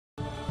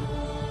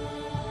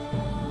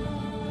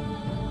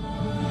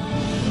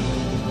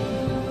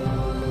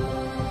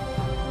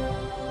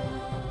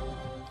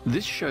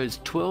This shows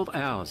 12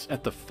 hours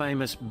at the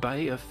famous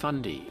Bay of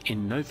Fundy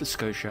in Nova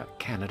Scotia,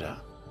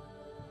 Canada.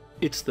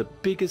 It's the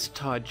biggest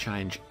tide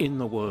change in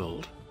the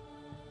world.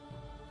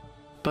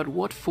 But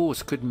what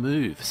force could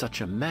move such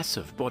a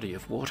massive body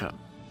of water?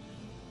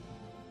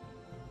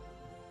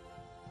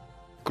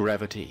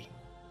 Gravity.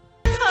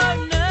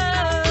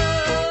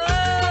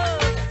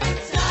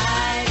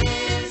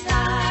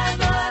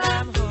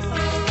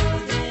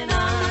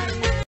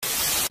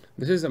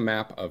 This is a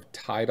map of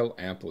tidal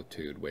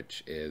amplitude,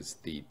 which is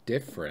the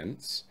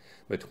difference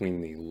between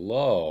the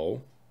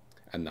low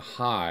and the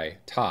high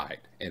tide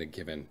in a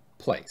given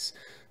place.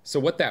 So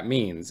what that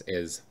means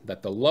is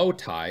that the low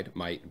tide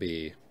might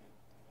be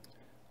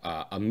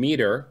a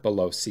meter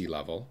below sea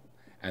level,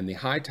 and the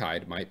high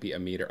tide might be a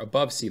meter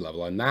above sea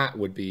level, and that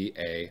would be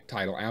a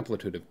tidal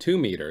amplitude of 2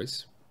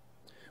 meters,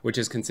 which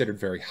is considered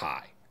very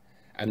high.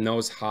 And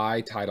those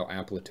high tidal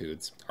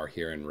amplitudes are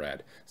here in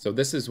red. So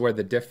this is where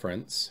the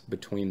difference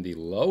between the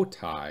low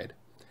tide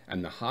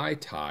and the high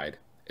tide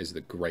is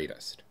the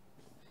greatest.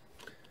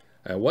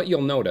 What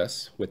you'll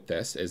notice with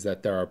this is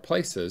that there are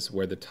places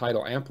where the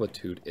tidal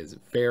amplitude is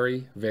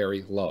very,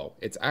 very low.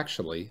 It's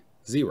actually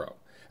 0.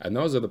 And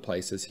those are the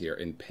places here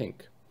in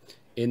pink.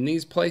 In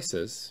these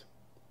places,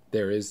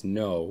 there is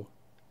no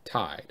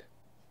tide.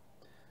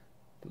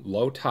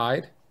 Low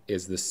tide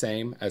is the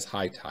same as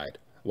high tide.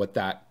 What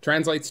that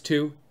translates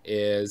to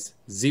is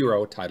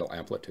 0 tidal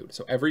amplitude.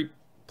 So every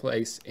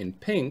place in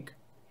pink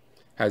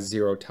has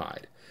 0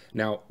 tide.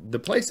 Now, the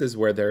places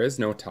where there is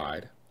no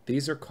tide,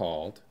 these are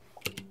called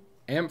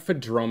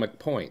amphidromic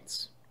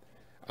points.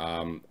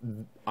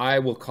 I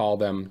will call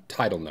them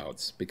tidal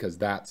nodes because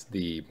that's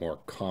the more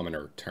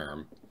commoner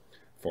term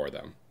for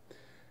them.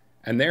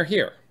 And they're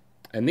here.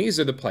 And these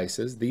are the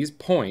places, these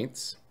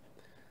points,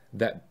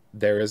 that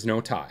there is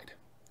no tide.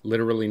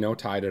 Literally no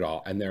tide at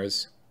all. And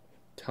there's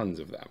tons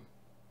of them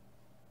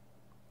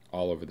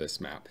all over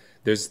this map.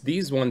 There's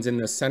these ones in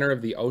the center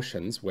of the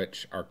oceans,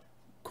 which are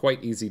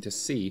quite easy to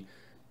see.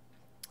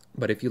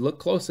 But if you look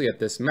closely at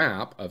this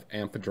map of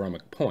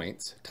amphidromic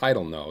points,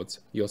 tidal nodes,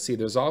 you'll see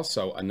there's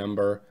also a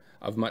number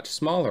of much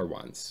smaller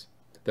ones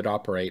that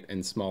operate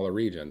in smaller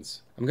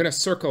regions. I'm going to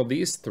circle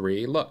these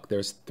 3. Look,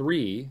 there's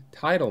 3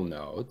 tidal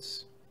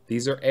nodes.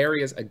 These are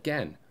areas,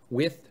 again,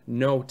 with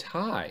no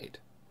tide,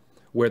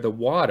 where the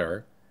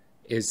water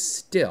is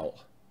still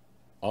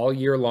all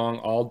year long,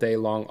 all day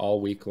long, all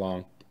week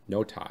long,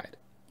 no tide.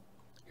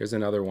 Here's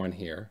another one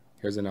here.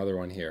 Here's another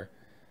one here.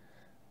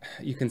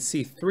 You can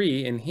see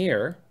 3 in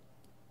here.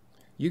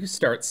 You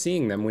start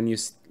seeing them when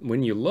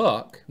you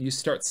look, you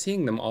start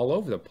seeing them all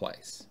over the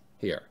place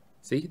here.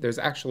 See, there's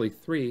actually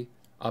 3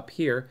 up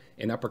here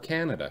in Upper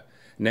Canada.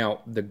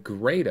 Now, the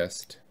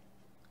greatest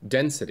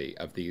density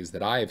of these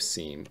that I have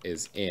seen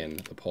is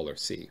in the Polar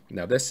Sea.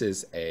 Now, this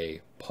is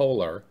a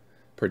polar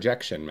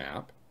projection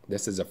map.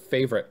 This is a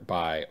favorite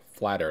by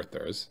flat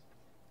earthers.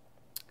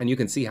 And you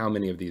can see how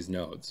many of these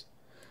nodes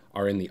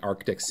are in the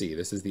Arctic Sea.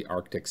 This is the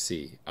Arctic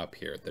Sea up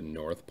here, the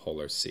North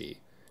Polar Sea.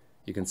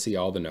 You can see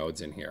all the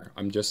nodes in here.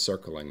 I'm just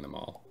circling them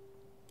all.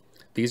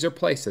 These are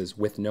places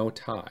with no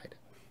tide.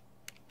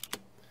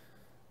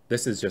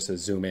 This is just a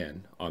zoom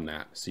in on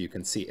that so you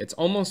can see. It's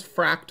almost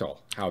fractal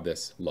how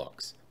this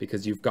looks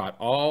because you've got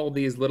all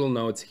these little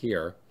nodes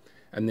here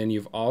and then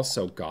you've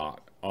also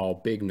got all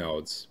big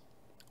nodes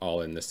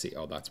all in the sea.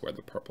 Oh, that's where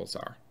the purples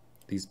are.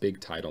 These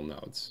big tidal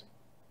nodes.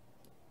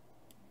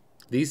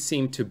 These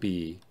seem to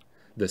be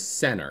the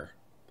center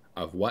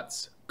of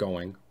what's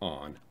going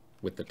on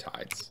with the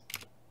tides.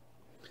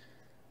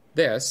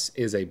 This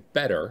is a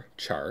better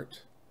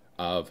chart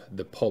of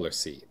the Polar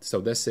Sea.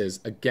 So this is,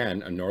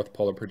 again, a North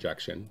Polar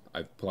projection.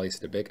 I've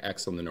placed a big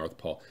X on the North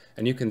Pole,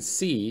 and you can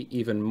see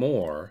even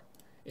more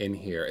in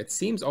here. It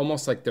seems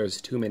almost like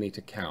there's too many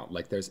to count,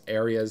 like there's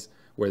areas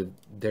where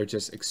they're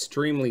just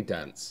extremely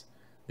dense,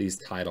 these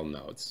tidal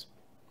nodes.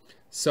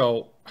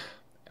 So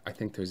I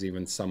think there's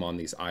even some on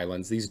these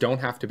islands. These don't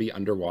have to be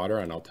underwater,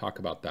 and I'll talk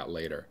about that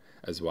later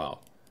as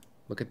well.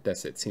 Look at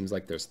this. It seems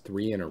like there's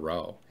 3 in a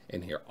row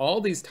in here.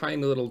 All these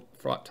tiny little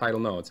tidal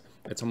nodes.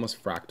 It's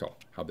almost fractal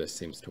how this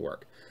seems to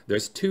work.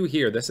 There's 2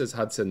 here. This is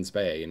Hudson's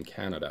Bay in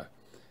Canada,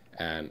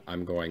 and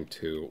I'm going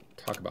to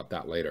talk about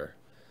that later.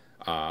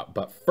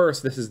 But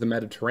first, this is the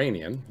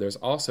Mediterranean. There's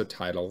also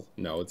tidal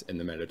nodes in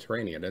the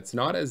Mediterranean. It's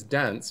not as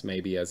dense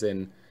maybe as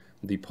in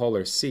the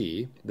Polar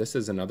Sea. This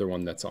is another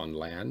one that's on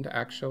land,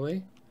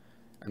 actually.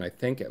 And I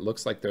think it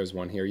looks like there's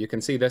one here. You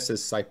can see this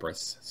is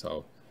Cyprus.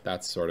 So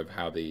that's sort of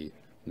how the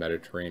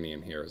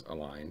Mediterranean here is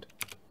aligned.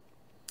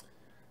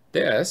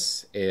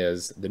 This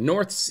is the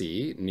North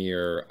Sea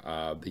near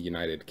the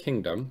United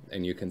Kingdom.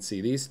 And you can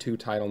see these 2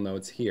 tidal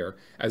nodes here,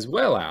 as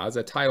well as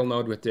a tidal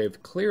node which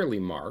they've clearly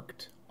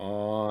marked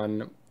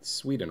on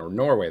Sweden or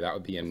Norway. That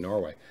would be in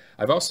Norway.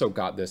 I've also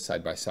got this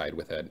side by side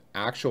with an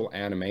actual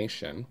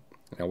animation.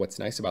 Now, what's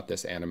nice about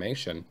this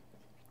animation,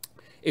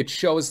 it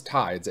shows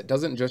tides. It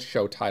doesn't just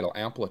show tidal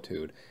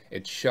amplitude.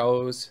 It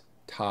shows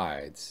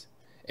tides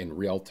in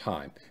real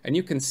time. And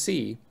you can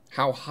see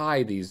how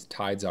high these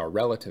tides are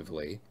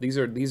relatively. These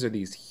are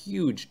these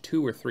huge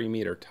 2 or 3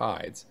 meter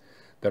tides.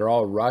 that are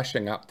all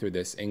rushing up through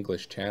this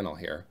English Channel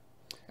here.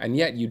 And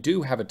yet you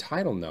do have a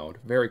tidal node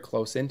very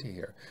close into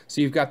here.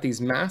 So you've got these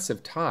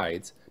massive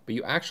tides, but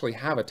you actually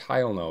have a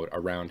tidal node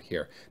around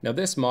here. Now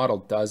this model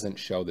doesn't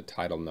show the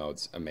tidal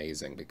nodes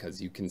amazing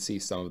because you can see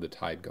some of the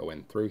tide go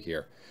in through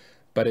here.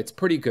 But it's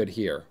pretty good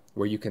here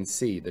where you can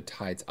see the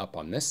tide's up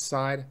on this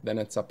side, then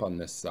it's up on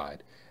this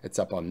side. It's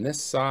up on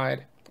this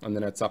side, and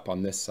then it's up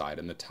on this side.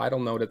 And the tidal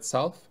node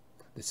itself,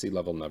 the sea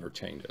level never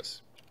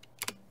changes.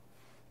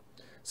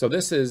 So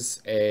this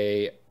is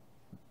a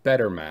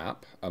better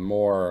map, a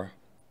more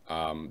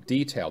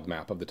detailed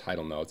map of the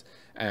tidal nodes,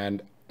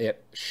 and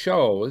it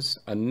shows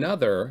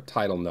another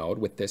tidal node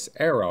with this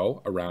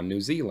arrow around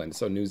New Zealand.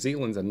 So New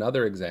Zealand's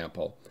another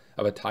example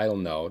of a tidal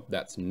node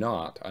that's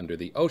not under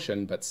the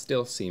ocean, but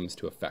still seems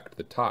to affect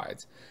the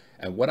tides.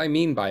 And what I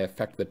mean by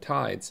affect the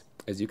tides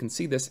is you can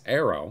see this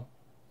arrow.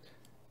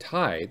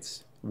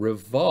 Tides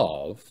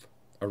revolve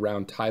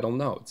around tidal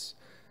nodes.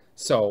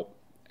 So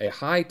a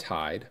high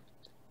tide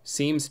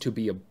seems to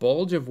be a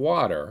bulge of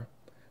water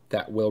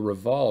that will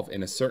revolve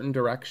in a certain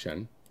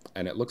direction,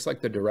 and it looks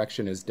like the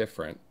direction is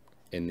different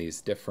in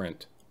these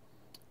different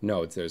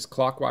nodes. There's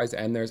clockwise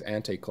and there's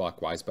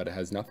anti-clockwise, but it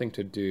has nothing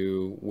to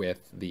do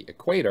with the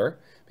equator,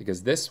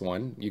 because this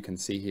one you can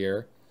see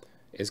here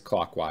is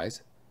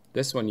clockwise.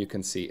 This one you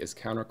can see is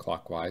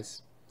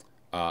counterclockwise.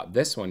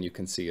 This one you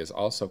can see is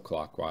also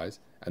clockwise,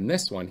 and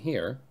this one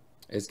here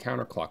is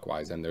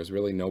counterclockwise, and there's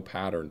really no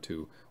pattern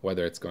to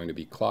whether it's going to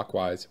be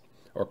clockwise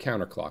or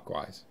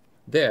counterclockwise.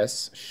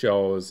 This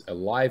shows a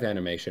live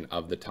animation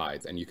of the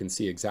tides, and you can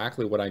see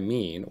exactly what I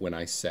mean when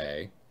I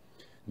say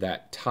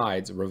that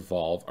tides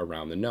revolve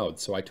around the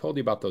nodes. So I told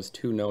you about those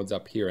two nodes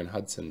up here in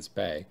Hudson's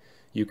Bay.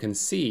 You can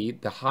see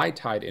the high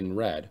tide in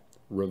red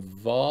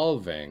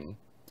revolving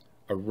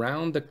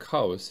around the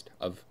coast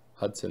of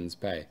Hudson's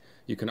Bay.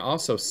 You can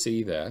also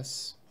see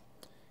this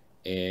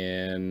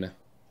in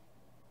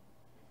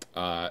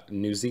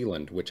New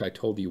Zealand, which I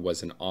told you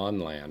was an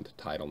on-land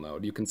tidal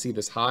node. You can see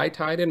this high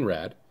tide in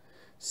red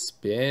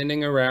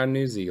spinning around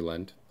New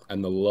Zealand,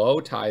 and the low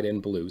tide in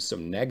blue, so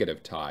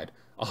negative tide,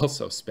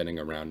 also spinning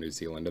around New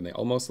Zealand, and they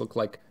almost look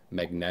like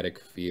magnetic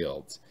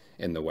fields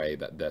in the way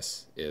that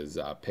this is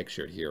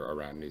pictured here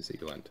around New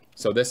Zealand.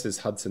 So this is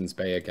Hudson's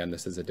Bay again.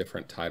 This is a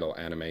different tidal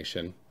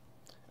animation,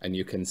 and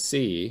you can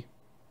see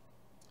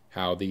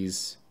how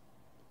these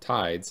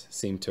tides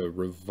seem to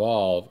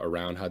revolve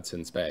around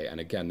Hudson's Bay. And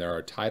again, there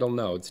are tidal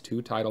nodes,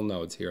 two tidal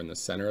nodes here in the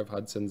center of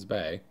Hudson's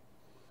Bay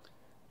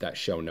that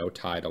show no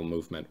tidal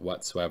movement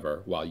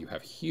whatsoever, while you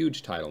have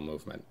huge tidal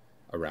movement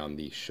around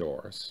these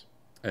shores.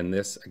 And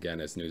this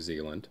again is New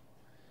Zealand,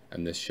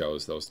 and this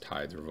shows those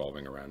tides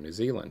revolving around New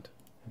Zealand.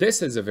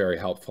 This is a very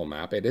helpful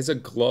map. It is a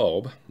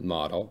globe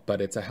model,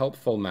 but it's a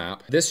helpful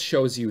map. This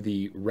shows you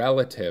the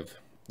relative,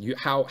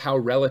 how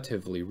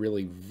relatively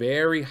really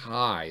very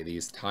high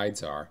these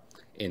tides are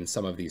in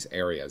some of these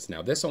areas.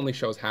 Now this only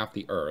shows half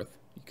the Earth.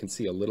 You can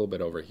see a little bit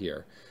over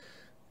here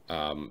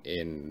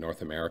in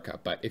North America.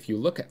 But if you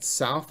look at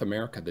South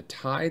America, the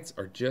tides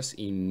are just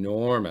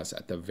enormous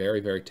at the very,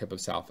 very tip of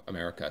South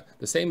America.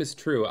 The same is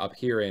true up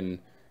here in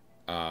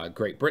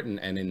Great Britain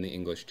and in the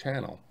English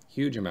Channel.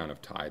 Huge amount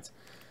of tides.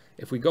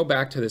 If we go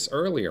back to this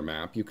earlier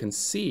map, you can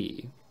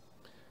see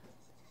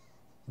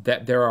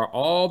that there are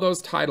all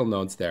those tidal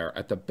nodes there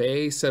at the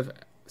base of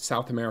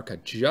South America,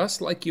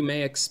 just like you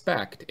may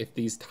expect if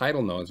these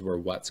tidal nodes were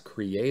what's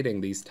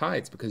creating these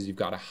tides, because you've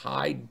got a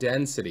high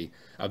density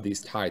of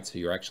these tides. So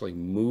you're actually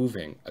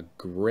moving a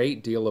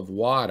great deal of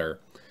water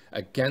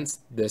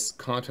against this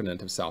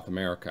continent of South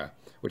America,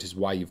 which is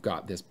why you've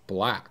got this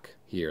black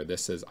here.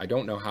 This is, I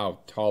don't know how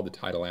tall the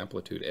tidal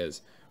amplitude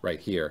is right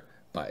here,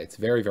 but it's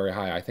very, very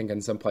high. I think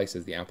in some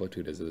places the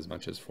amplitude is as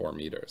much as 4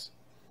 meters.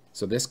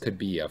 So this could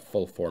be a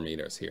full 4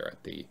 meters here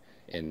at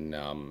in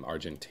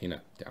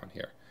Argentina down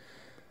here.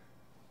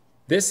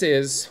 This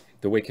is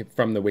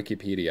from the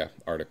Wikipedia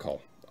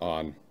article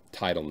on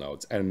tidal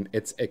nodes, and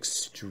it's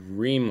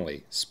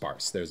extremely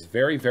sparse. There's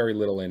very, very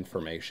little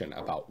information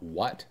about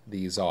what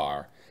these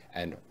are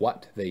and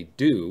what they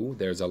do.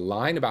 There's a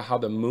line about how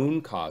the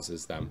moon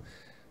causes them,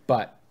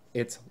 but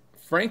it's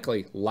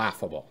frankly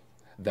laughable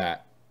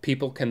that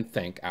people can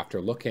think,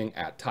 after looking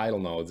at tidal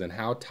nodes and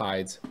how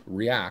tides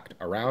react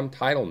around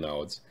tidal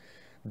nodes,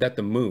 that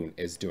the moon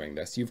is doing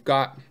this. You've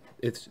got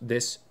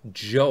this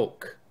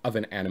joke of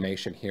an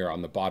animation here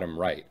on the bottom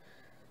right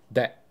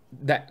that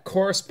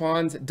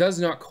does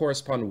not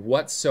correspond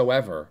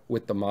whatsoever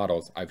with the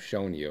models I've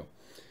shown you,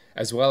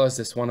 as well as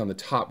this one on the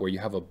top where you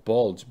have a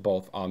bulge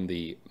both on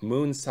the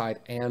moon side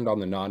and on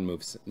the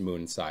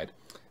non-moon side,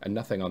 and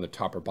nothing on the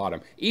top or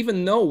bottom,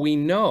 even though we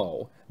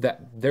know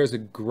that there's a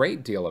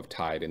great deal of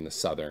tide in the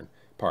southern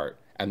part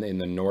and in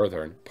the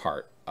northern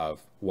part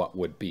of what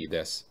would be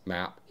this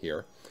map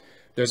here.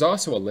 There's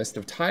also a list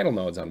of tidal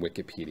nodes on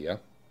Wikipedia.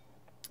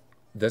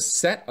 The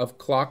set of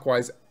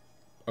clockwise,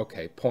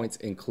 points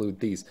include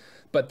these,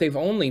 but they've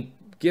only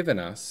given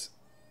us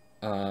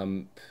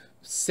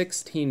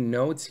 16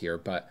 nodes here,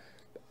 but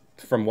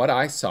from what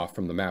I saw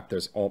from the map,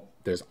 there's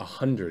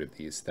 100 of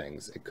these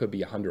things. It could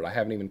be 100. I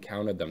haven't even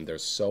counted them.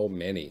 There's so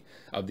many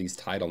of these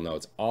tidal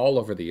nodes all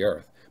over the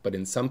Earth, but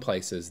in some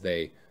places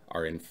they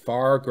are in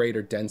far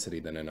greater density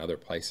than in other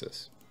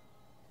places.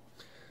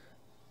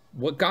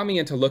 What got me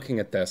into looking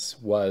at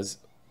this was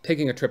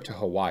taking a trip to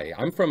Hawaii.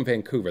 I'm from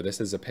Vancouver. This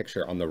is a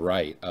picture on the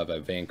right of a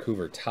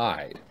Vancouver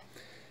tide.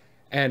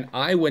 And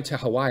I went to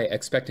Hawaii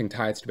expecting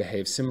tides to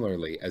behave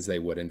similarly as they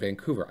would in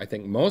Vancouver. I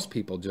think most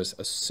people just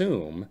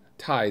assume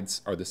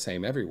tides are the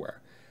same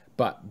everywhere.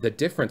 But the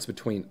difference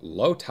between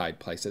low tide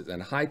places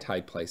and high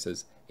tide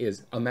places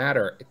is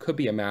it could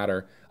be a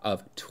matter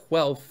of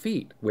 12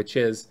 feet, which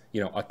is,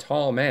 a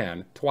tall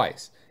man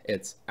twice.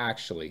 It's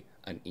actually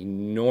an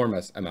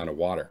enormous amount of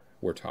water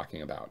we're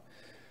talking about.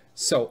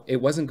 So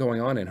it wasn't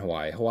going on in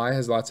Hawaii. Hawaii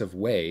has lots of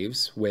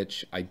waves,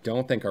 which I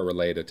don't think are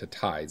related to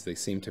tides. They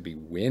seem to be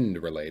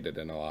wind related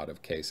in a lot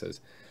of cases.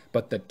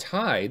 But the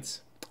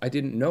tides, I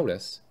didn't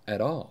notice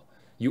at all.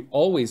 You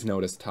always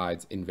notice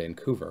tides in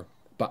Vancouver,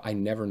 but I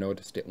never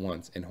noticed it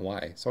once in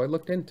Hawaii. So I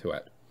looked into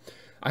it.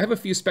 I have a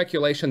few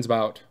speculations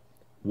about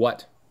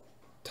what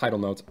tidal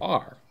nodes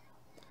are.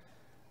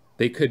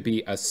 They could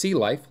be a sea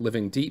life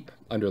living deep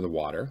under the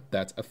water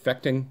that's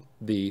affecting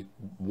the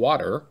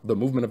water, the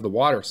movement of the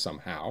water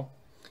somehow.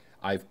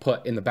 I've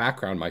put in the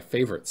background my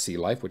favorite sea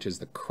life, which is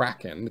the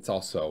kraken. It's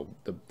also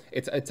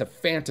it's a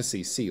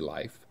fantasy sea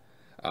life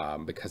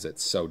because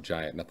it's so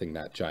giant. Nothing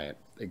that giant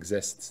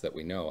exists that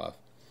we know of.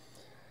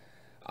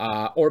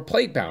 Or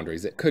plate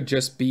boundaries. It could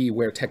just be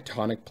where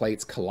tectonic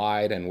plates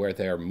collide and where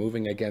they're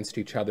moving against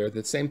each other.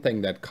 The same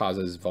thing that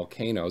causes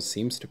volcanoes,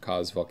 seems to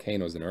cause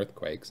volcanoes and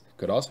earthquakes,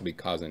 could also be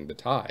causing the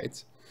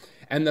tides.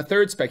 And the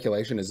third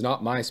speculation is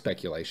not my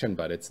speculation,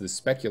 but it's the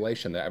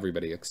speculation that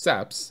everybody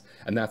accepts,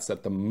 and that's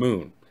that the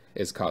moon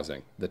is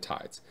causing the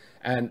tides.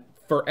 And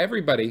for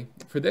everybody,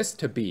 for this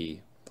to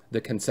be the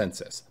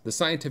consensus, the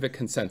scientific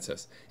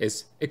consensus,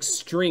 is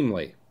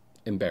extremely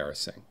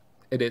embarrassing.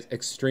 It is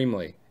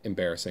extremely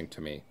embarrassing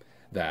to me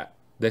that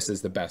this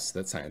is the best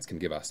that science can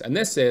give us. And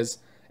this is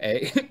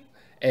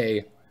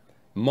a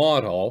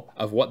model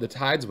of what the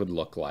tides would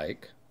look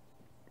like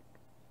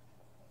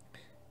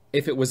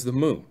if it was the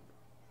moon.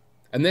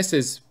 And this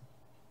is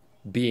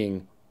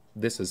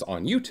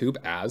on YouTube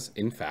as,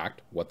 in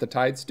fact, what the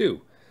tides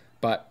do.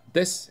 But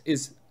this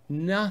is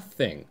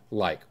nothing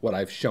like what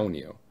I've shown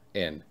you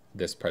in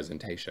this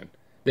presentation.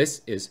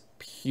 This is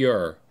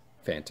pure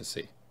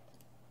fantasy.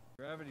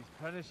 Gravity's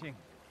punishing.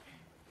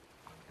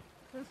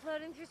 Been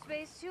floating through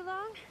space too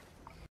long?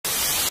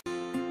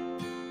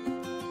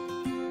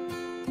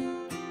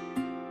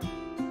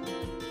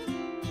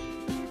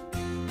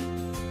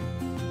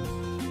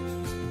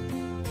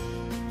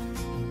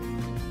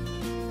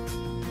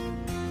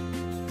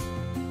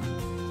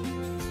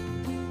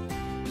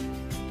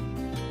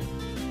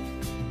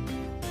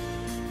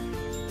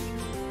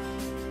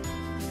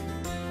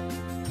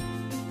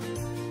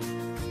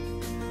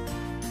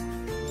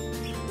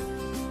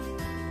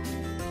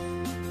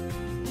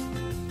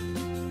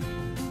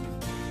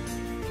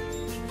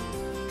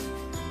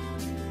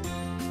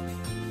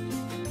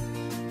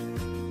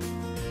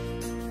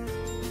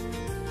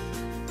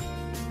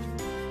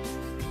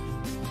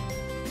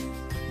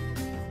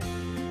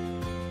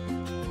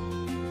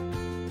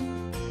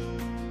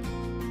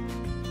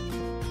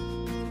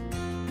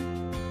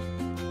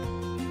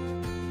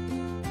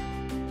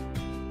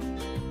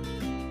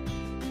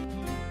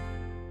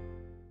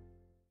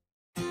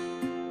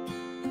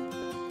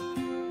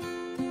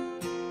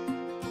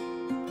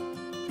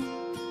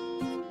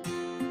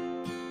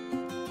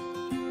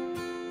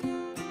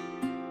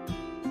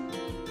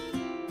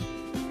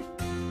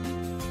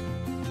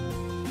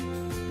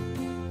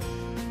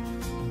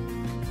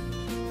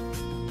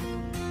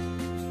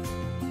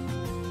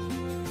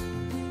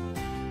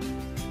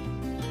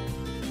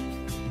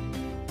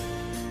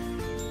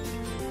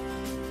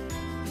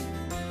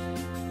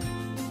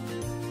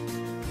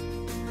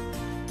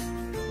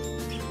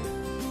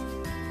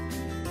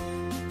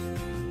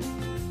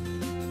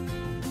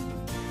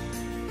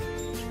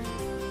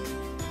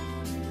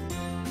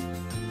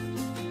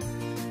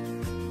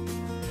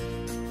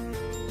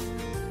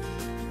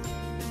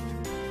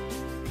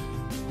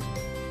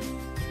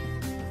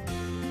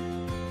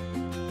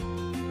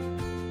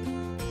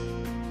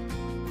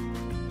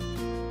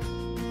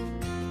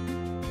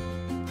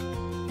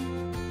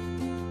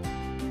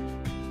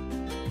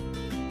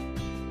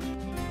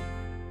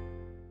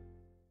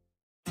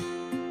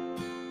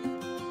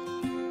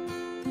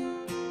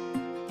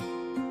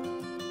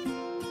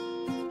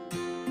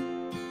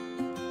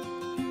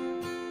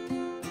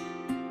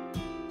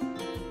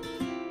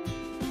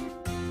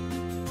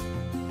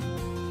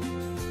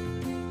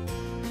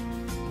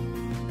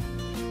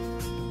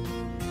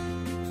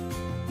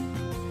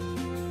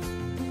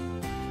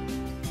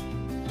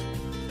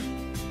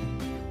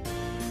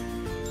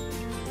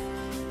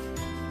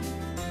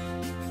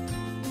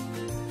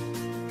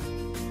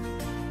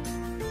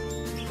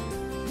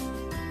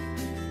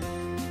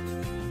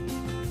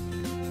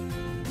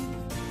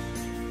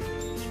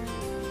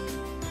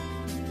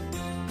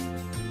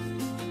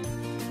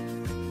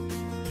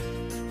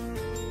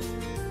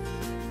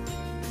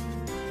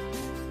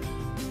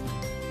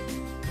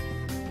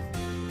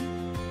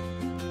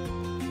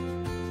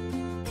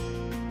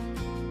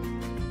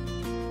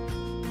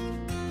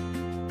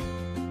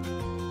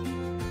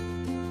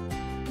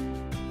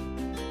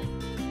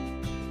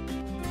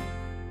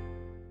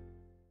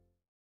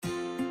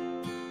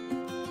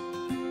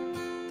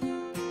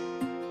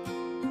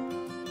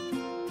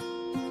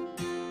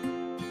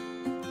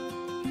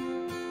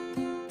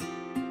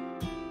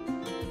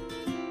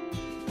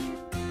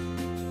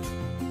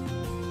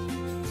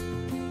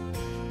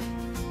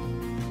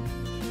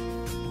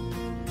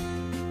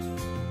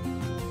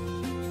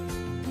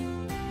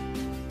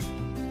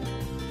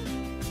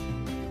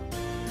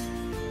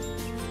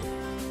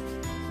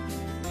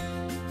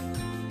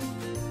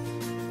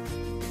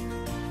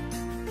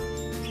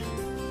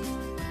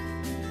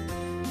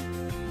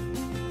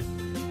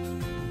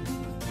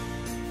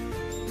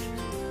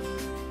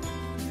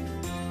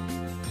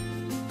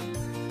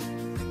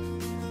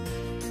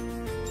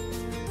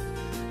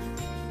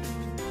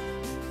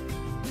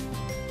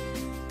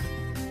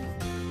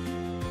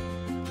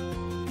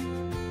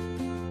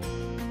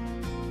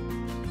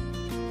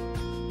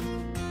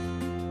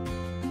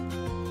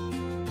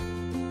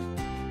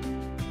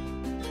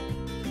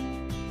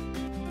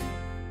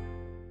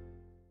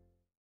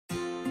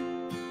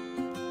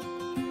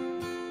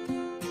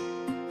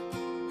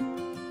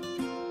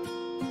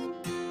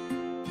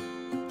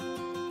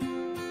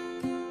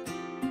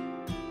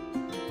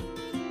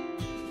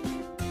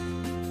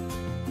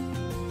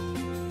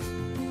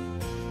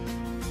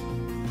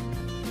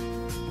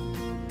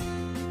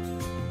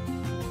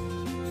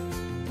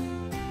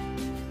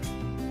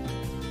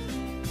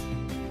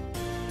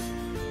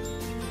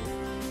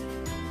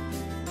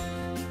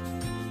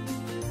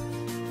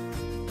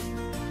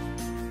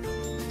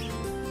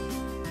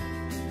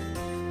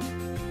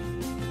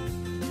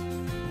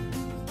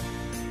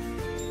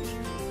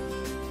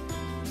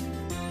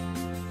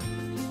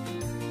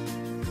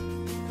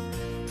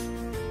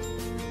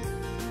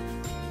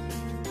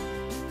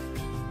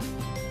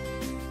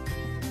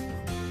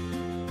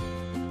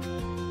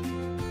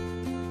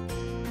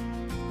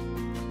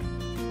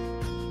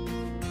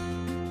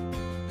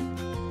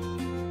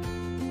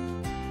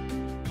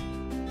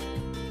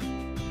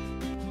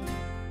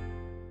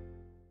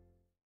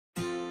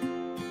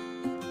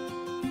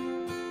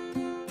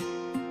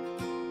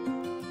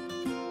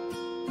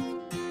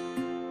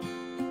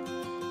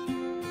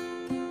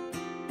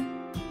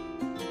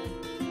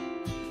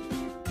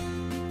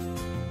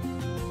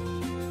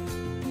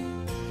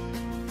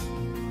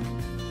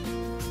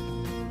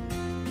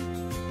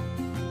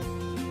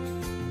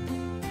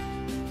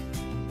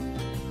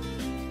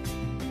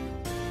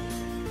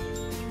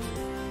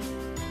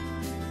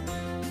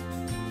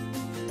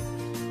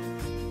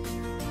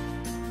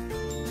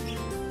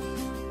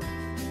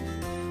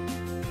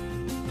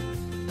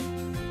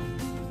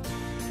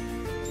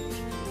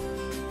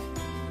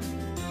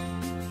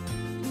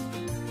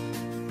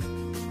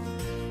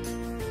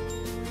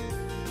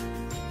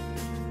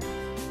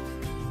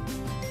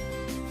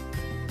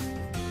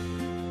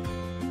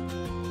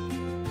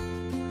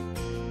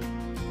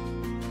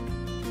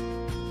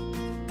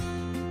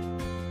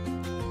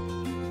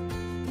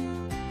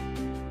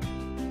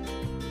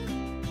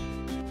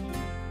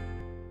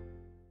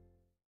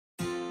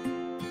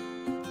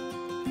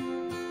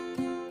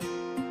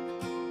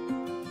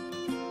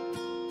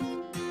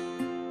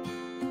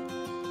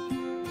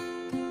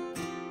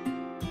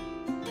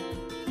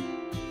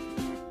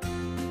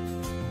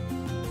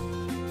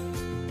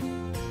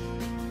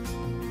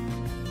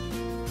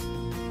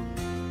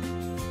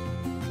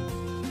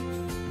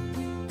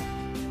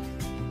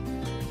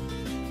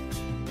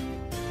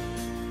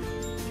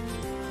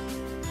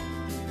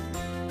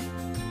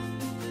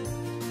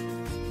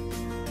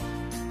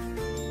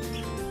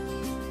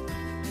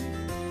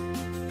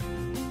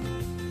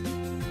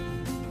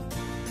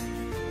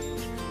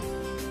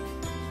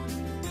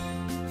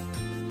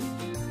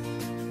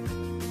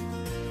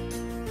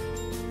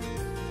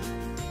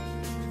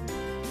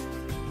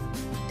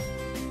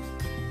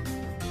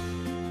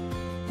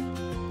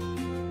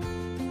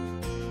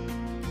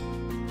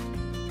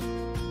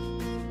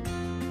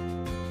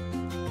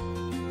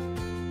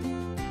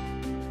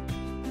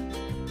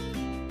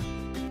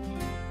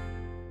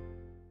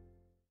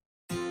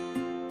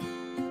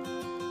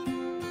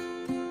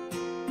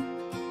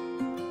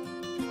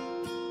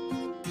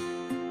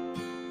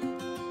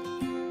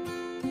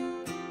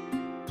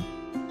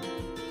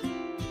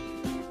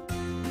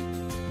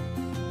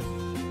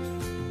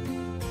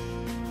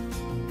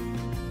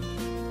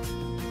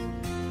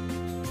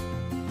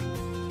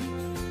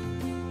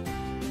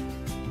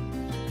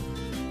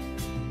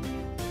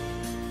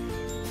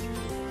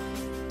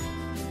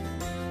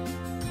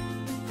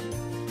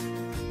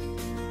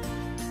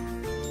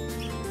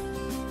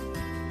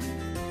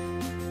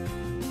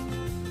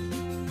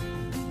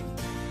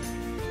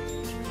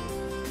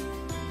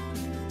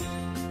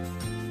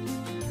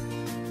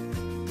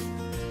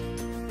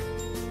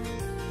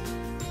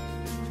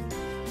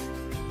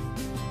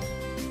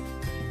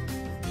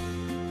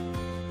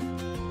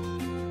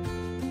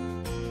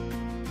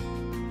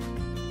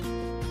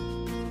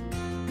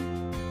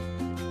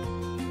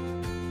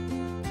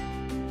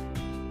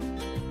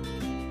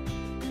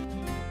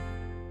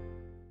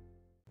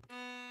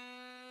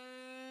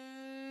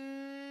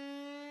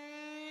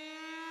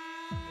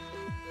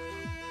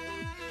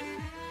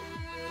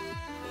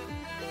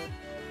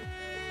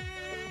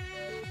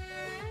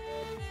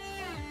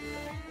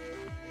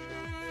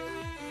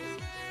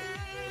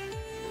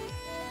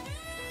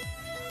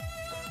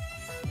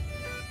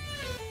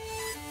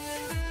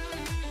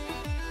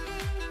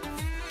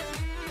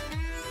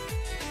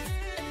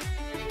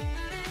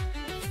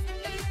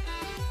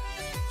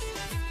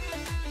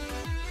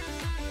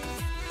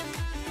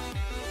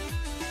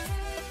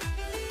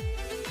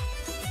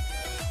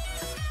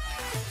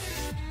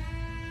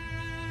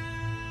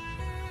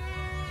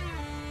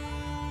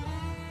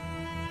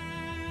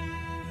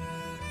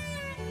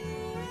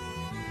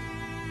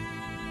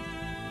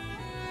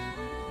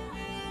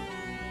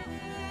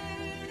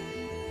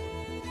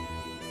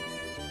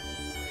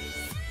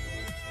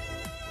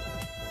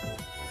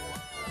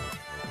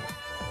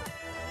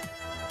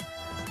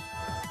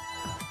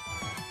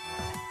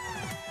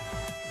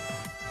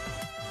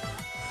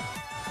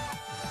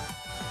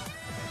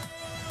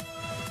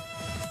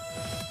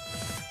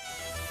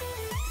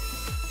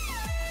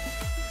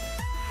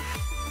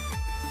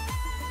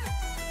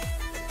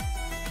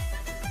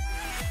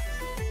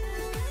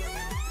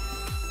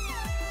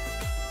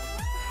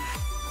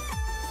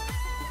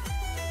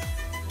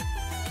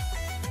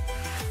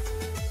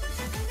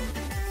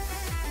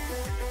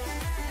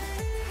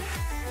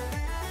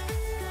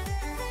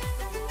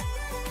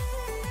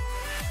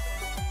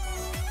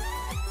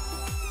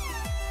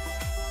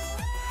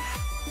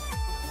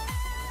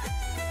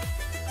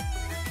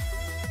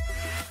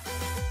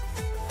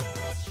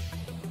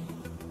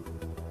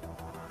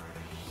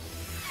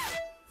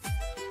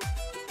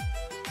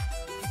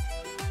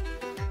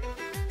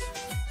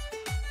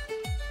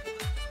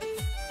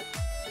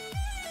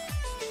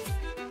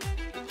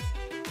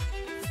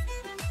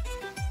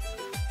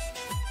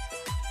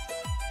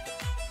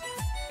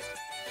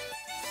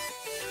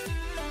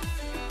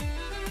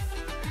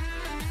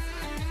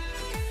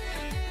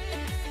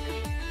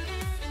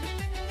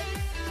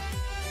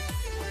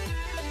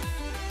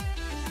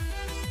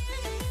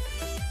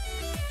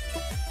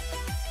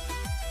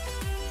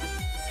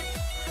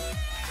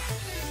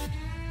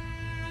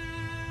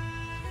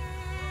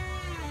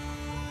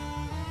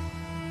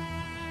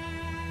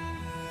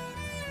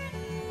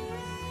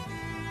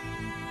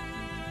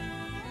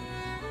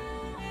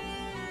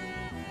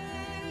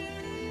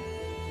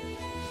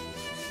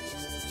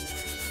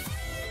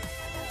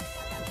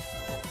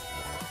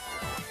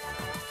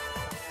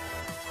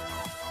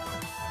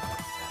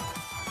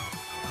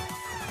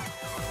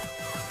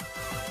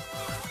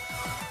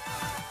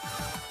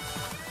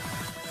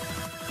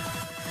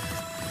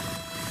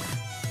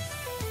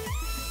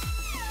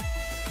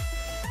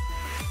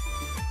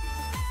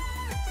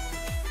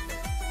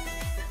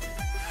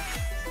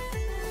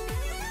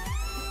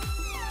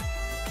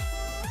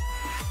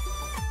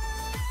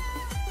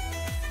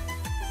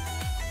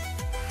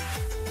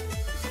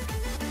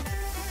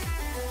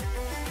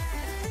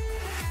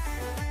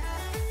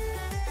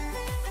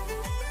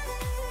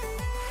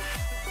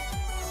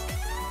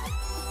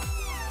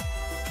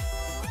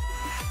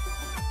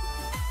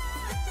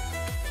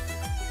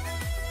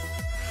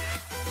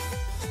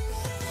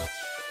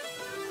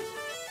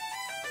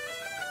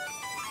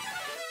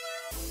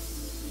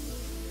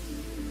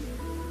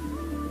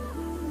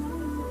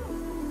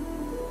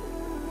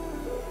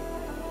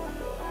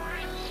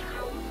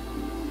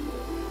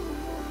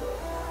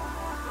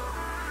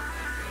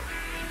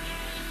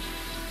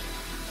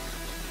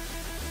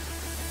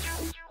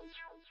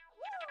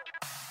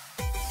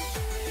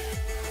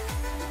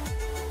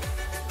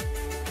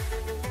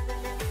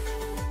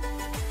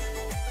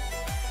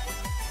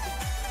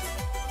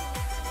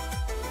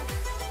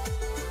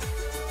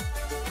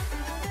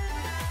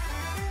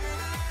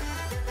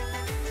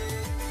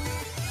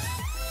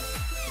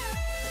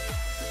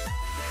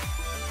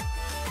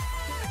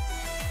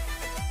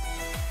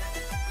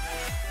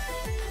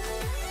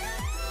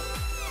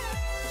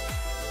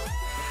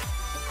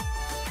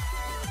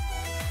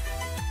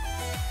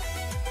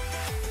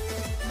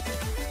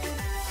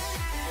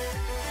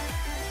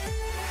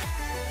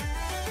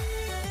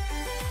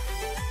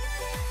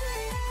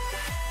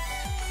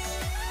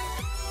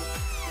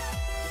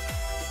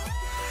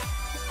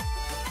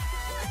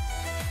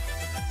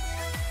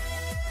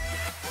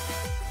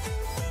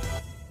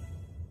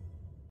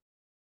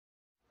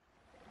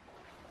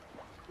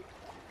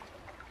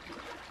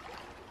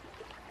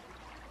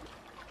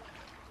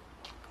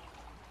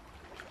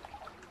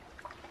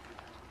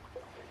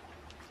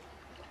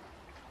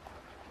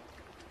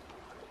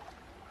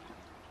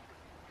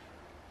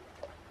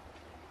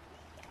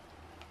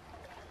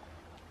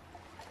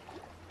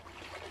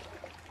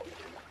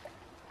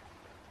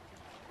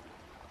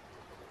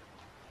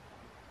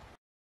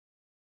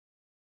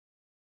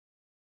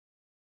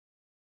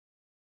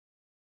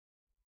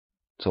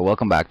 So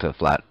welcome back to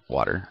Flat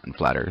Water and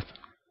Flat Earth.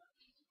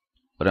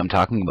 What I'm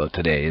talking about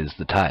today is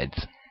the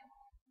tides.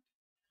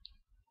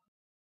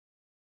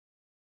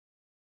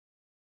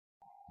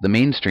 The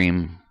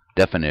mainstream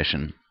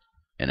definition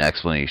and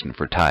explanation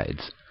for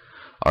tides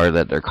are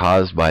that they're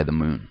caused by the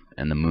moon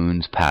and the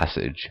moon's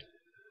passage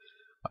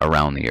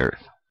around the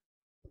Earth.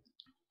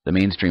 The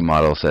mainstream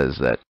model says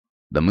that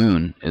the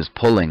moon is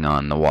pulling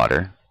on the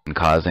water and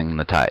causing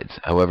the tides.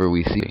 However,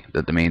 we see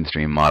that the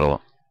mainstream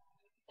model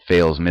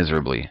fails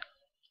miserably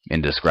in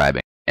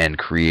describing and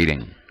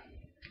creating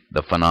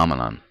the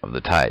phenomenon of the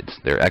tides.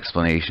 Their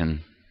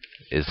explanation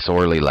is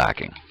sorely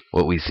lacking.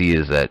 What we see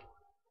is that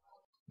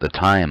the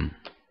time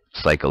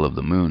cycle of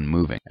the moon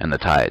moving and the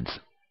tides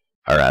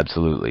are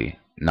absolutely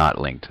not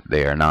linked.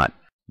 They are not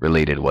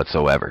related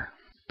whatsoever.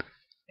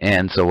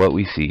 And so what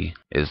we see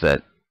is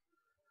that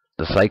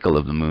the cycle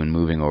of the moon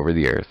moving over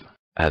the Earth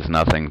has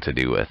nothing to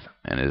do with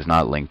and is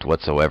not linked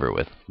whatsoever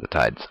with the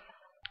tides.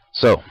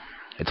 So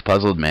it's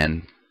puzzled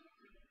men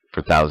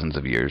for thousands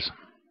of years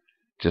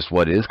just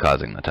what is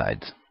causing the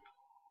tides.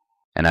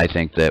 And I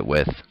think that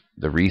with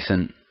the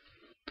recent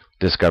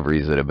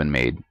discoveries that have been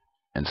made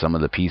and some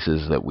of the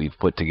pieces that we've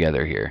put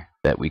together here,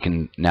 that we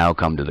can now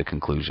come to the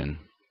conclusion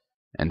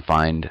and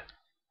find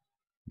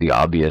the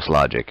obvious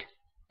logic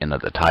in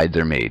that the tides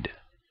are made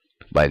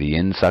by the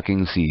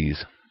in-sucking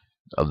seas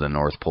of the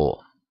North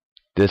Pole.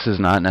 This is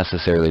not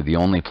necessarily the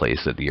only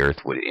place that the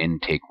Earth would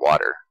intake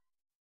water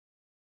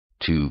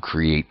to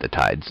create the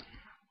tides.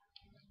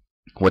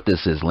 What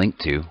this is linked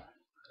to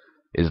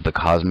is the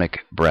cosmic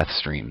breath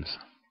streams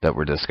that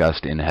were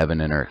discussed in Heaven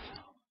and Earth.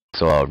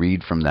 So I'll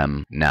read from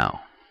them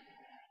now.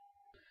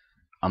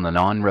 On the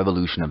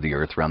non-revolution of the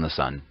Earth round the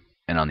Sun,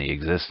 and on the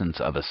existence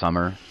of a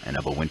summer and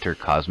of a winter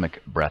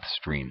cosmic breath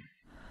stream.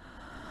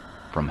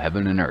 From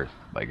Heaven and Earth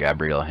by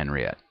Gabriel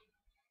Henriette.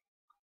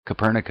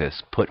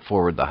 Copernicus put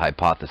forward the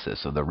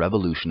hypothesis of the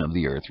revolution of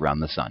the Earth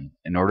round the Sun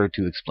in order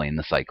to explain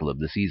the cycle of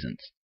the seasons.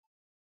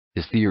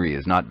 His theory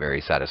is not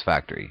very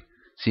satisfactory,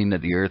 seeing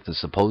that the Earth is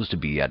supposed to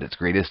be at its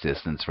greatest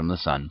distance from the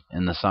Sun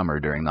in the summer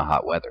during the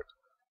hot weather,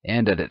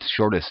 and at its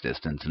shortest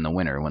distance in the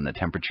winter when the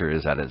temperature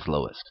is at its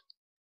lowest.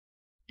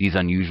 These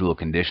unusual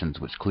conditions,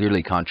 which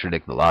clearly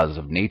contradict the laws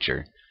of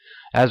nature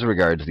as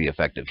regards the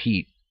effect of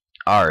heat,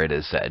 are, it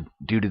is said,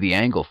 due to the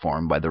angle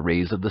formed by the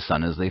rays of the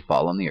sun as they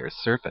fall on the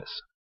Earth's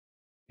surface.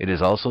 It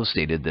is also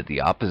stated that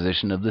the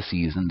opposition of the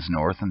seasons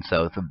north and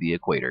south of the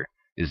equator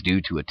is due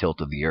to a tilt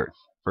of the Earth,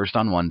 first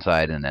on one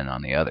side and then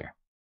on the other,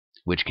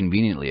 which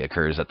conveniently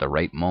occurs at the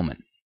right moment.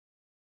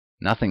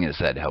 Nothing is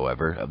said,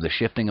 however, of the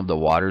shifting of the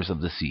waters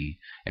of the sea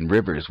and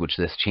rivers which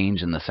this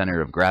change in the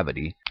center of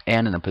gravity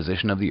and in the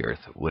position of the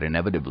Earth would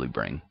inevitably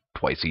bring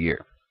twice a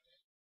year.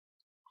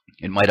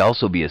 It might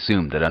also be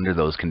assumed that under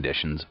those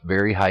conditions,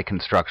 very high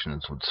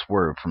constructions would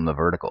swerve from the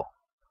vertical.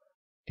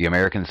 The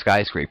American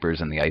skyscrapers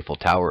and the Eiffel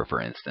Tower,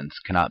 for instance,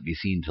 cannot be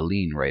seen to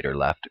lean right or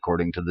left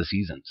according to the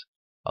seasons,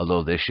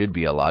 although this should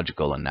be a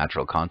logical and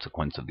natural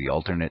consequence of the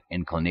alternate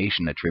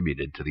inclination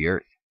attributed to the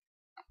Earth.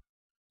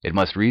 It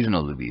must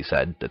reasonably be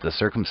said that the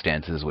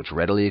circumstances which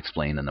readily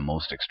explain in the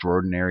most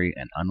extraordinary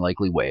and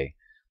unlikely way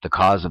the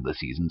cause of the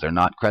seasons are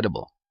not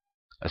credible,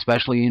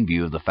 especially in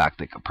view of the fact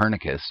that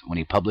Copernicus, when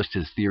he published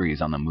his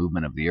theories on the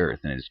movement of the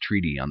Earth in his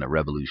treatise on the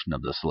revolution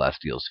of the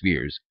celestial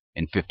spheres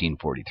in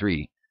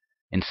 1543,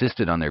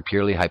 insisted on their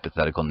purely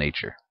hypothetical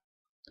nature.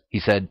 He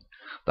said,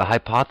 "The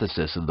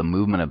hypothesis of the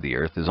movement of the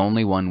Earth is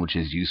only one which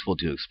is useful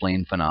to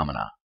explain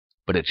phenomena,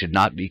 but it should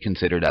not be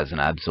considered as an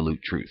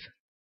absolute truth."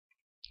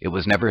 It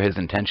was never his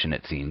intention,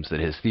 it seems, that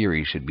his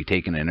theory should be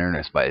taken in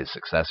earnest by his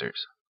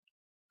successors.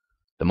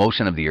 The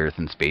motion of the Earth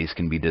in space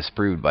can be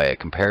disproved by a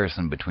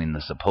comparison between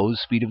the supposed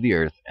speed of the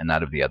Earth and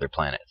that of the other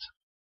planets.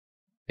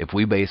 If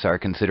we base our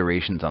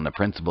considerations on the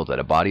principle that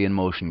a body in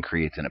motion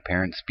creates an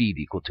apparent speed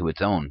equal to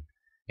its own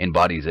in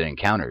bodies it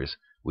encounters,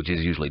 which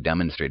is usually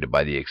demonstrated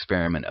by the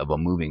experiment of a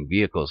moving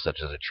vehicle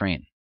such as a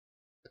train,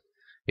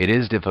 it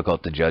is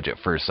difficult to judge at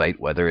first sight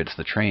whether it's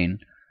the train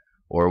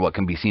or what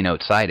can be seen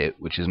outside it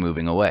which is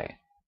moving away.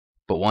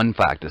 But one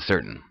fact is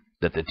certain,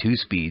 that the two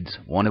speeds,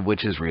 one of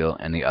which is real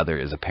and the other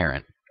is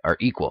apparent, are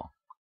equal.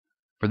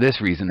 For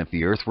this reason, if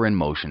the Earth were in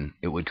motion,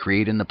 it would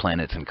create in the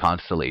planets and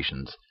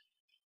constellations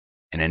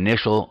an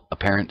initial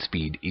apparent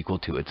speed equal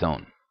to its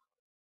own.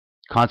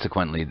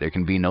 Consequently, there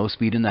can be no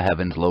speed in the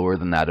heavens lower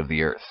than that of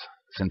the Earth,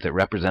 since it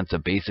represents a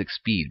basic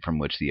speed from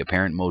which the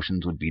apparent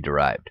motions would be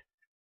derived.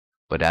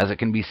 But as it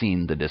can be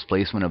seen, the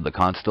displacement of the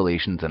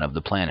constellations and of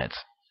the planets,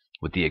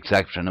 with the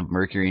exception of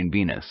Mercury and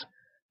Venus,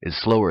 is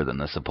slower than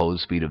the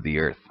supposed speed of the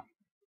Earth,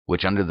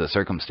 which under the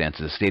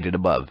circumstances stated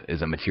above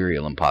is a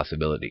material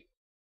impossibility.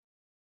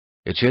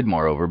 It should,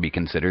 moreover, be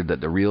considered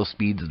that the real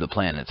speeds of the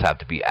planets have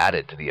to be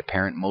added to the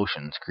apparent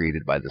motions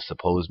created by the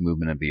supposed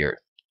movement of the Earth,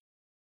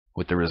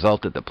 with the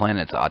result that the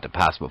planets ought to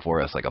pass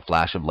before us like a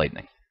flash of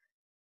lightning.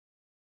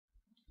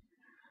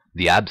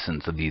 The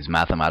absence of these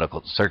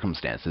mathematical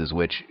circumstances,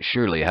 which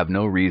surely have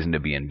no reason to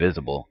be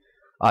invisible,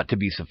 ought to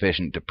be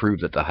sufficient to prove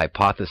that the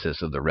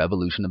hypothesis of the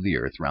revolution of the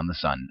Earth round the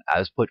Sun,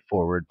 as put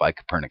forward by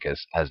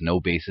Copernicus, has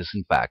no basis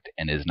in fact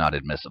and is not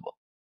admissible,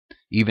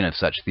 even if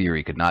such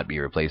theory could not be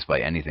replaced by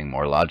anything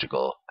more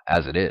logical,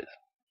 as it is.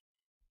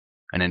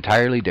 An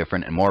entirely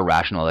different and more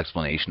rational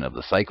explanation of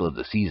the cycle of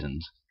the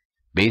seasons,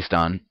 based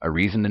on a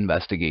reasoned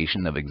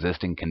investigation of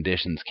existing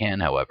conditions, can,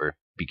 however,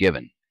 be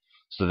given,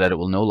 so that it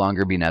will no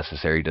longer be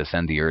necessary to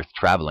send the Earth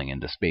traveling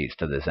into space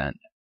to this end.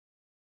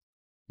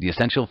 The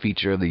essential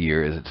feature of the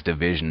year is its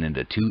division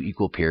into 2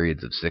 equal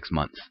periods of 6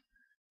 months,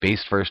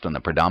 based first on the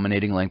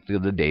predominating length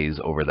of the days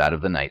over that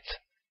of the nights,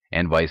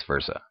 and vice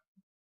versa.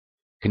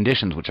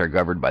 Conditions which are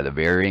governed by the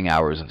varying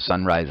hours of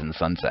sunrise and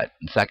sunset,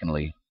 and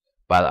secondly,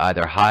 by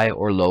either high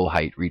or low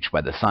height reached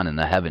by the sun in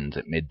the heavens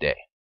at midday.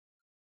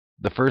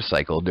 The first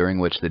cycle, during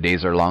which the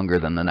days are longer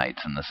than the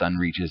nights and the sun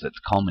reaches its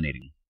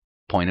culminating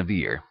point of the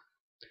year,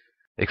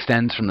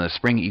 extends from the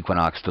spring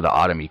equinox to the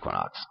autumn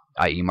equinox,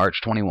 i.e.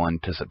 March 21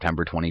 to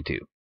September 22,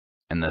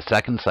 and the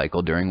second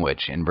cycle, during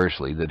which,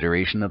 inversely, the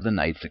duration of the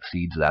nights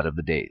exceeds that of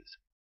the days,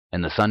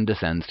 and the sun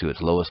descends to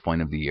its lowest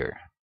point of the year,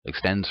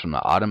 extends from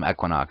the autumn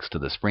equinox to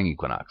the spring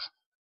equinox,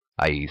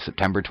 i.e.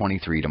 September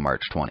 23 to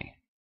March 20.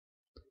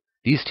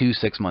 These 2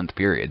 6-month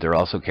periods are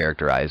also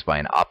characterized by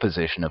an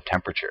opposition of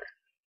temperature.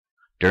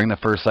 During the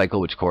first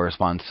cycle, which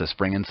corresponds to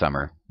spring and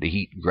summer, the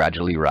heat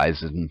gradually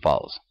rises and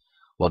falls,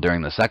 while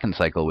during the second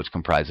cycle, which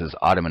comprises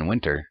autumn and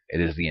winter, it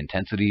is the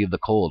intensity of the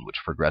cold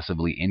which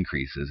progressively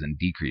increases and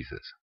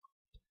decreases.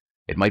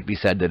 It might be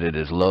said that it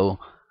is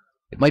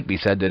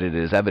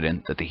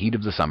evident that the heat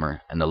of the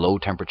summer and the low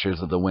temperatures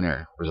of the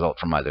winter result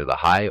from either the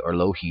high or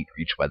low heat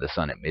reached by the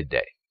sun at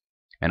midday,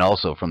 and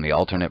also from the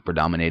alternate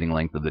predominating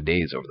length of the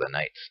days over the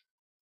nights.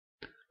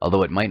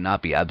 Although it might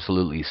not be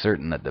absolutely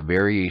certain that the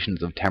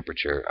variations of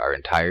temperature are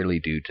entirely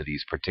due to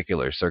these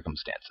particular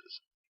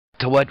circumstances.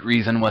 To what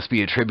reason must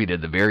be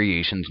attributed the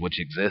variations which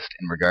exist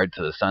in regard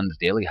to the sun's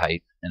daily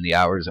height and the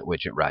hours at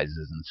which it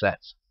rises and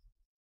sets,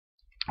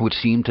 which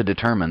seem to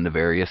determine the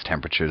various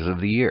temperatures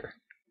of the year?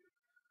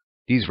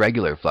 These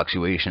regular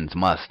fluctuations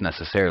must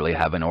necessarily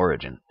have an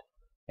origin,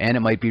 and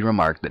it might be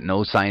remarked that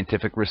no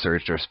scientific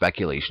research or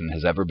speculation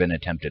has ever been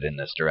attempted in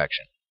this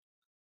direction.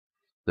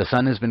 The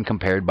sun has been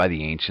compared by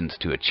the ancients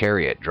to a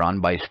chariot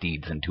drawn by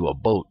steeds and to a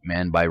boat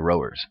manned by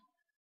rowers,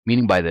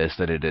 meaning by this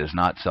that it is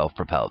not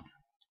self-propelled.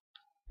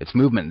 Its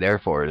movement,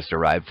 therefore, is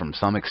derived from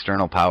some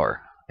external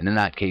power, and in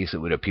that case it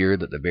would appear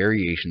that the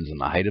variations in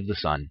the height of the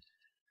sun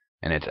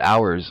and its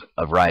hours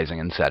of rising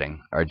and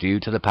setting are due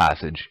to the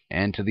passage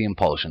and to the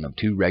impulsion of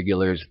 2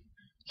 regular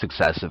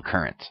successive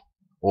currents,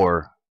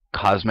 or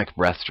cosmic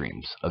breath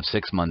streams, of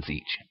 6 months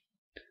each,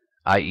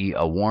 i.e.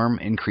 a warm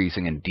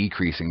increasing and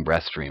decreasing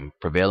breath stream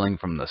prevailing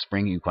from the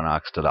spring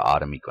equinox to the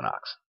autumn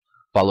equinox,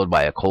 followed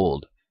by a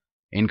cold,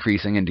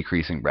 increasing and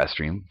decreasing breath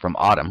stream from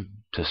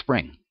autumn to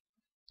spring.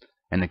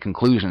 And the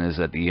conclusion is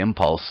that the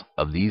impulse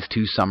of these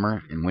 2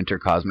 summer and winter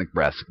cosmic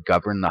breaths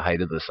govern the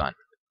height of the sun,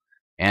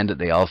 and that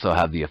they also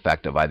have the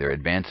effect of either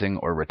advancing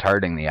or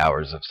retarding the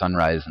hours of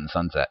sunrise and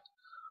sunset,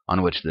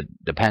 on which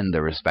depend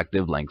the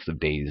respective lengths of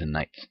days and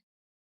nights.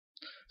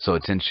 So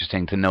it's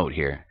interesting to note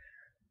here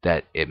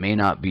that it may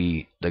not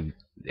be that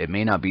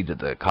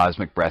the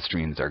cosmic breath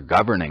streams are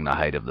governing the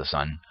height of the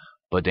sun,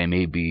 but they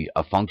may be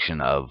a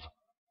function of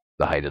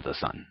the height of the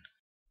sun.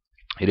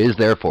 It is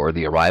therefore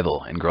the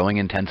arrival and growing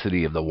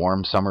intensity of the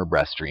warm summer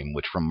breath stream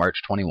which from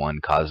March 21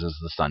 causes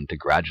the sun to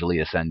gradually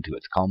ascend to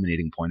its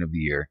culminating point of the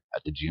year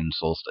at the June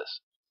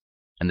solstice,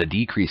 and the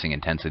decreasing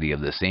intensity of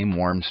the same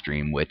warm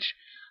stream which,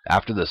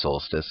 after the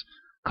solstice,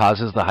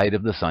 causes the height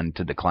of the sun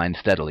to decline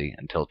steadily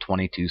until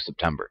 22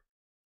 September,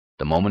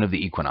 the moment of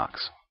the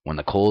equinox, when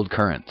the cold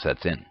current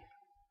sets in.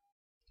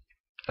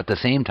 At the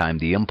same time,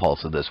 the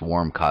impulse of this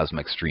warm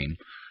cosmic stream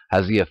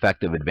has the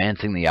effect of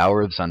advancing the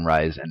hour of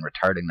sunrise and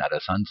retarding that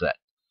of sunset,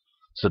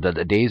 so that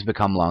the days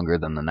become longer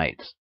than the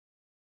nights.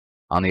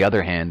 On the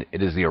other hand,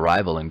 it is the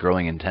arrival and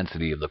growing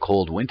intensity of the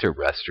cold winter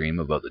breath stream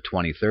about the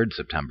 23rd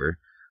September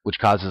which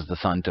causes the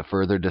sun to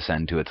further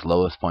descend to its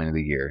lowest point of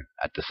the year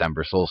at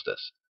December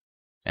solstice,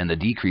 and the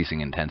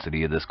decreasing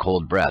intensity of this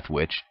cold breath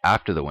which,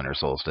 after the winter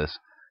solstice,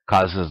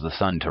 causes the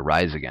sun to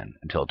rise again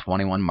until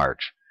 21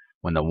 March,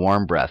 when the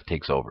warm breath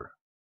takes over.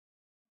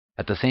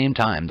 At the same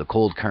time, the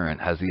cold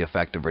current has the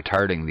effect of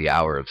retarding the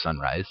hour of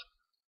sunrise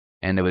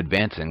and of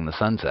advancing the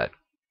sunset,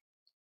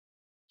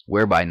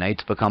 whereby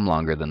nights become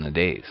longer than the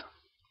days.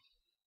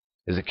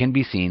 As it can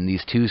be seen,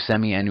 these 2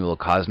 semi-annual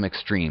cosmic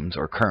streams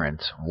or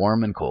currents,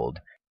 warm and cold,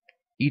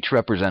 each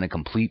represent a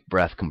complete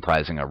breath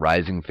comprising a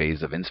rising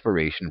phase of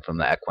inspiration from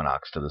the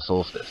equinox to the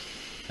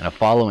solstice, and a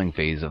following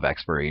phase of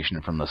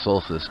expiration from the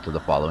solstice to the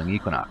following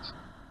equinox.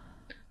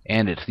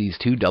 And it's these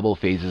 2 double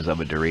phases of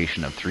a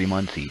duration of 3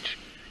 months each,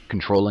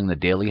 controlling the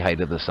daily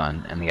height of the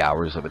sun and the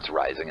hours of its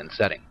rising and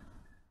setting,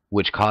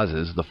 which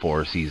causes the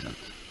 4 seasons.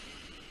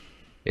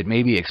 It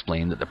may be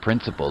explained that the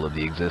principle of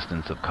the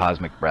existence of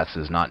cosmic breaths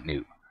is not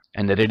new,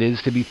 and that it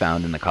is to be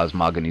found in the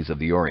cosmogonies of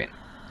the Orient.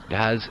 It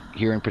has,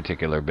 here in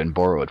particular, been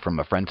borrowed from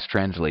a French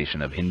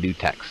translation of Hindu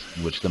texts,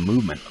 in which the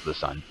movement of the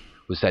sun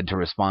was said to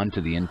respond to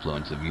the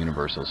influence of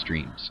universal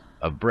streams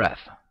of breath.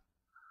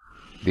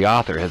 The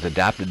author has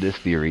adapted this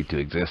theory to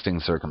existing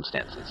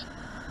circumstances,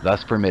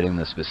 thus permitting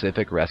the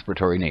specific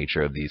respiratory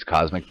nature of these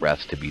cosmic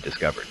breaths to be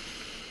discovered.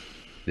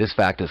 This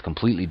fact is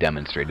completely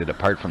demonstrated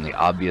apart from the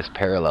obvious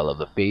parallel of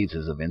the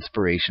phases of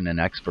inspiration and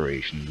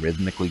expiration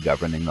rhythmically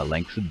governing the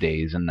lengths of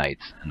days and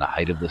nights and the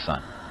height of the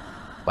sun,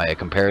 by a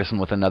comparison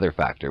with another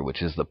factor,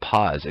 which is the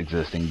pause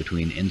existing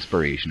between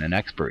inspiration and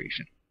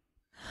expiration.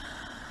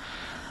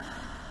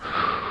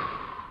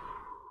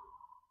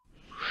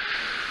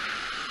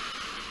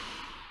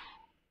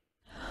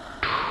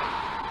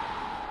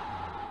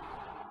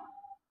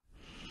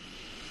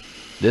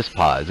 This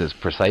pause is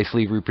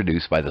precisely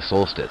reproduced by the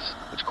solstice,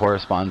 which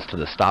corresponds to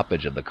the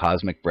stoppage of the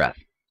cosmic breath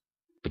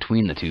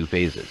between the two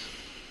phases.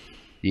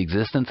 The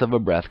existence of a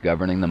breath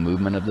governing the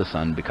movement of the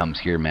sun becomes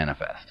here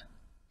manifest,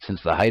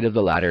 since the height of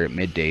the latter at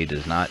midday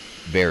does not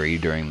vary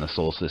during the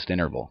solstice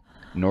interval,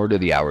 nor do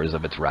the hours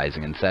of its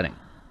rising and setting.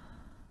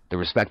 The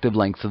respective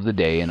lengths of the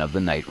day and of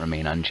the night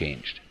remain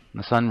unchanged,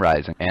 the sun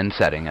rising and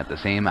setting at the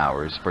same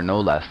hours for no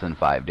less than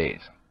 5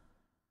 days.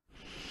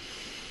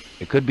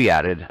 It could be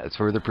added, as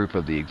further proof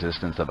of the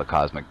existence of a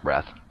cosmic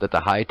breath, that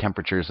the high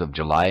temperatures of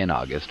July and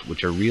August,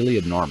 which are really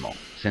abnormal,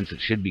 since it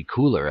should be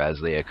cooler as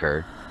they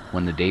occur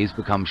when the days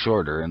become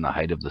shorter and the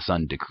height of the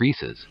sun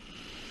decreases,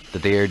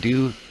 that they are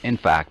due, in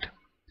fact,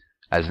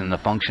 as in the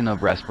function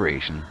of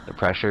respiration, the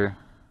pressure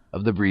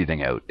of the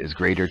breathing out is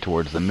greater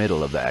towards the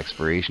middle of the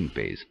expiration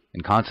phase,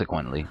 and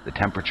consequently the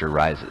temperature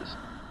rises.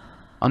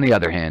 On the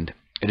other hand,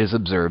 it is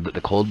observed that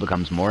the cold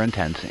becomes more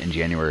intense in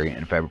January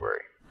and February,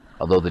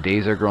 although the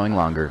days are growing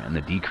longer and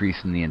the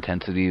decrease in the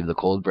intensity of the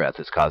cold breath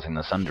is causing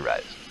the sun to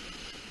rise.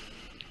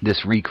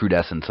 This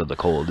recrudescence of the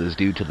cold is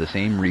due to the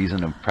same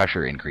reason of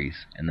pressure increase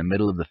in the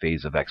middle of the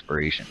phase of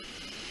expiration,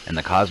 and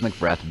the cosmic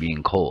breath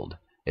being cold,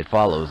 it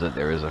follows that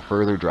there is a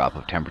further drop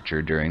of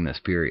temperature during this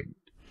period,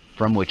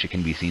 from which it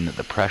can be seen that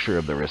the pressure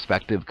of the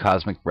respective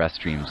cosmic breath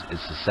streams is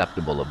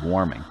susceptible of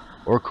warming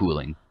or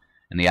cooling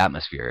in the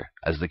atmosphere,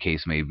 as the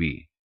case may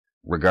be,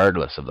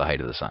 regardless of the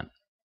height of the sun.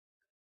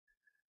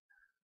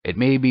 It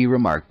may be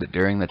remarked that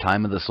during the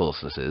time of the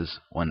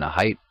solstices, when the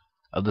height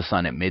of the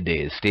sun at midday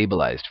is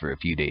stabilized for a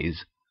few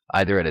days,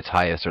 either at its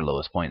highest or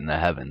lowest point in the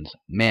heavens,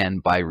 man,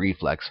 by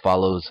reflex,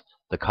 follows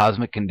the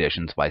cosmic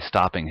conditions by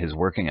stopping his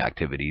working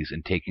activities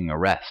and taking a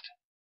rest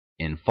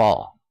in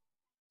fall.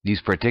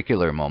 These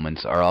particular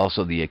moments are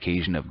also the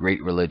occasion of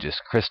great religious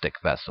Christic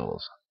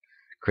festivals,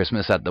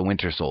 Christmas at the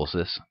winter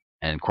solstice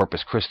and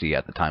Corpus Christi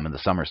at the time of the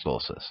summer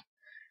solstice,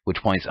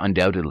 which points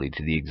undoubtedly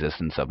to the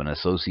existence of an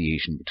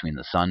association between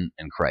the sun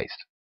and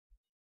Christ.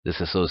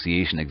 This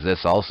association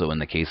exists also in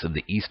the case of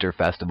the Easter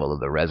festival of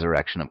the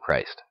resurrection of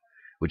Christ,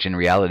 which in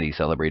reality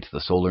celebrates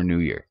the solar new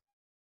year.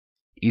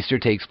 Easter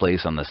takes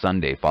place on the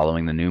Sunday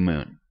following the new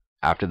moon,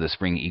 after the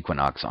spring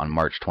equinox on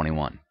March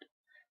 21,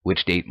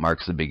 which date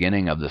marks the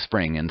beginning of the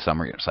spring and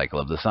summer cycle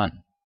of the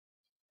sun,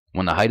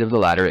 when the height of the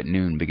latter at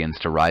noon begins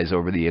to rise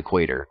over the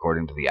equator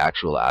according to the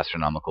actual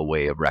astronomical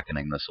way of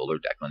reckoning the solar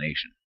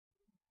declination.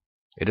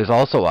 It is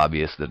also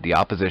obvious that the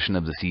opposition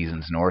of the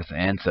seasons north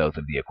and south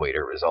of the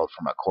equator results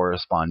from a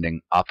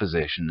corresponding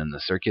opposition in the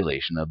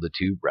circulation of the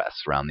two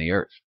breaths round the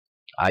earth,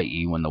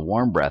 i.e. when the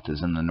warm breath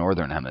is in the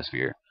northern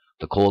hemisphere,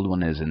 the cold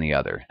one is in the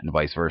other, and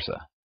vice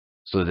versa,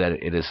 so that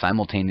it is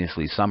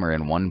simultaneously summer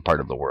in one part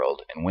of the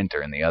world and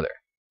winter in the other.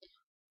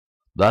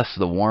 Thus,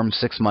 the warm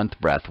 6-month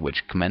breath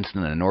which commenced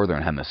in the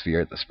northern hemisphere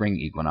at the spring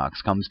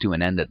equinox comes to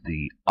an end at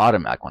the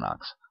autumn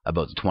equinox,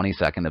 about the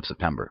 22nd of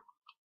September,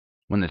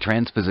 when the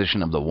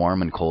transposition of the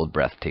warm and cold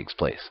breath takes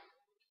place.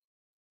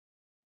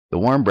 The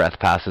warm breath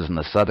passes in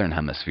the southern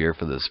hemisphere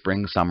for the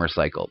spring-summer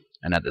cycle,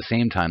 and at the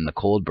same time the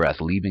cold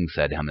breath leaving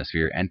said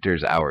hemisphere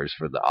enters ours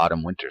for the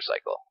autumn-winter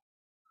cycle.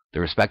 The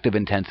respective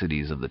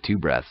intensities of the two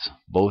breaths,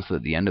 both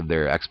at the end of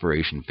their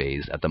expiration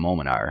phase at the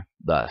moment, are,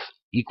 thus,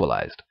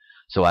 equalized,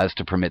 so as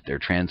to permit their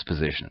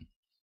transposition.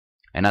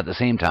 And at the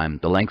same time,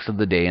 the lengths of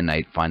the day and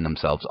night find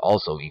themselves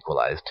also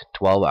equalized to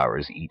 12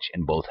 hours each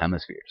in both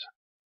hemispheres.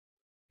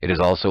 It is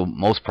also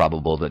most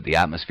probable that the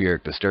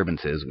atmospheric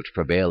disturbances which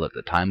prevail at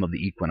the time of the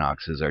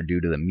equinoxes are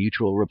due to the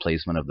mutual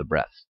replacement of the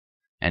breaths,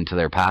 and to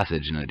their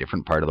passage in a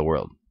different part of the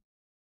world.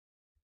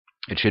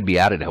 It should be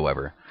added,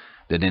 however,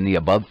 that in the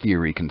above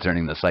theory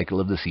concerning the cycle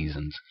of the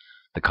seasons,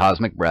 the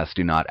cosmic breaths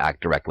do not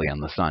act directly on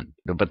the sun,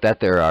 but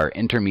that there are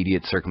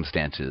intermediate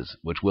circumstances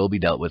which will be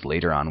dealt with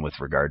later on with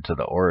regard to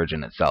the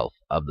origin itself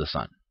of the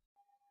sun.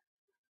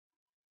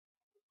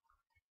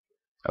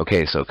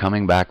 Okay, so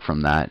coming back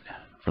from that,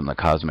 from the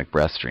cosmic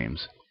breath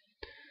streams,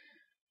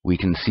 we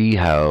can see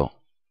how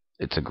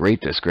it's a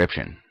great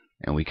description,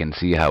 and we can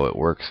see how it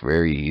works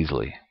very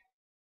easily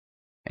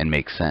and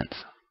makes sense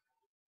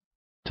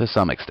to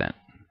some extent.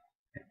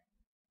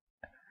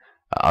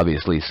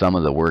 Obviously, some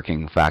of the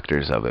working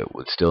factors of it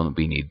would still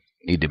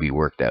need to be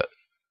worked out.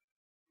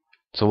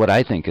 So what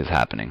I think is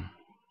happening,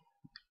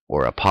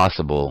 or a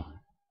possible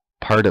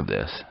part of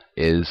this,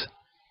 is,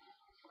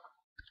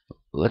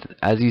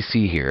 as you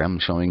see here, I'm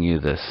showing you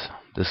this.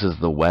 This is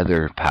the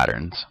weather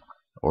patterns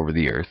over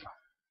the Earth.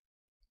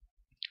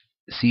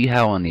 see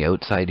how on the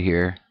outside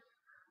here,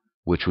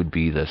 which would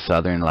be the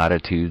southern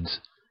latitudes,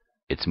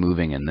 it's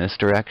moving in this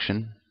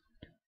direction,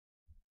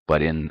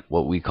 but in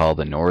what we call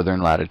the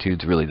northern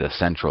latitudes, really the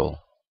central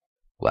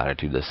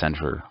latitude,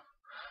 the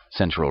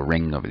central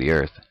ring of the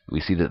Earth,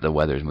 we see that the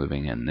weather's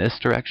moving in this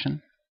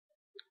direction.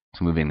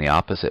 It's moving the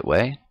opposite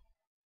way.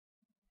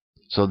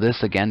 So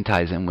this again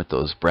ties in with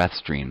those breath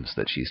streams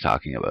that she's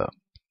talking about.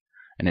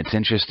 And it's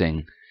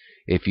interesting,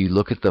 if you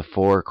look at the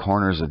four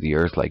corners of the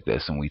Earth like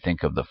this, and we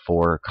think of the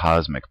four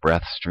cosmic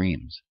breath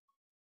streams,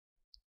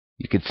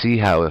 you could see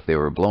how if they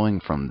were blowing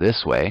from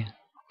this way,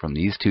 from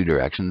these two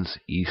directions,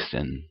 east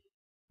and,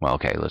 well,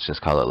 okay, let's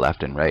just call it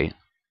left and right,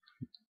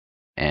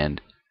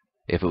 and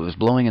if it was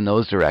blowing in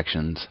those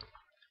directions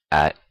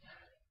at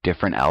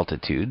different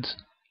altitudes,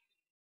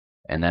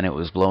 and then it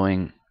was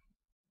blowing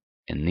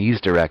in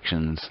these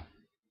directions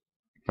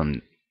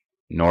from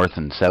north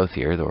and south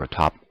here, or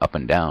top, up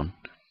and down,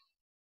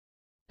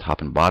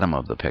 top and bottom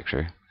of the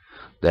picture,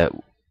 that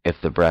if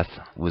the breath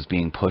was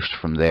being pushed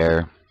from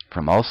there,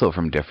 also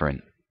from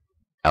different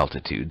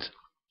altitudes,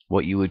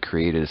 what you would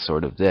create is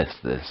sort of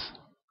this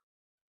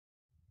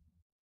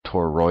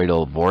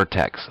toroidal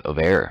vortex of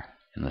air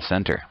in the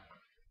center.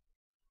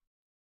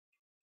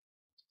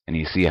 And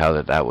you see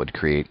how that would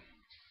create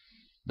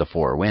the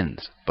four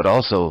winds. But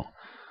also,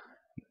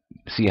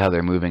 see how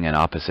they're moving in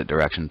opposite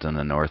directions in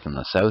the north and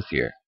the south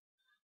here.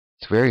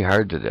 It's very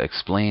hard to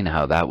explain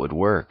how that would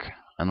work,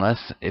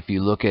 unless if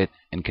you look at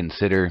and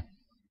consider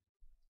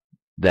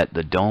that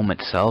the dome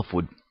itself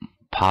would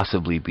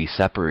possibly be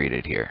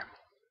separated here,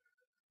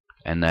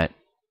 and that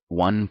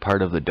one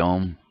part of the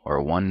dome,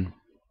 or one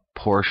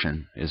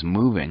portion, is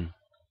moving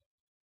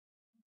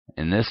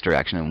in this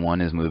direction and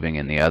one is moving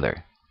in the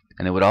other.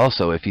 And it would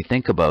also, if you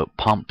think about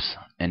pumps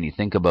and you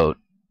think about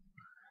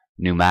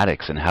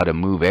pneumatics and how to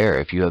move air,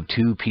 if you have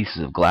two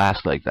pieces of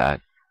glass like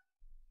that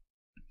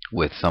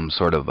with some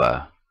sort of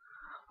a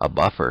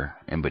buffer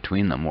in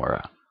between them,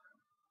 or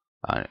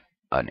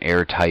an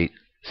airtight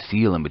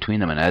seal in between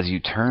them, and as you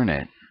turn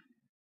it,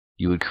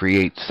 you would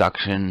create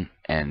suction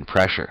and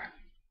pressure,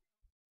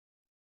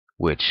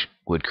 which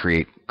could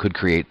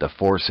create the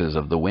forces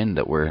of the wind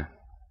that we're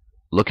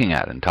looking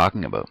at and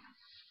talking about.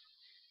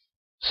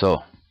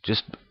 So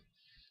just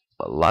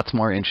lots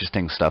more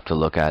interesting stuff to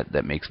look at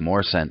that makes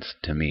more sense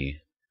to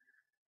me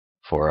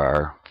for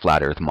our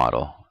flat Earth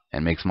model,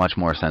 and makes much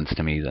more sense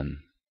to me than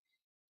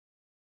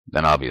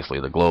obviously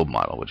the globe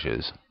model, which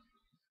is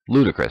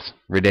ludicrous,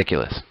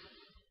 ridiculous.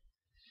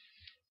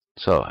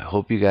 So I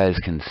hope you guys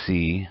can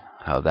see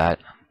how that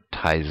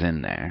ties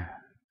in there,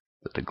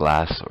 that the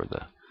glass, or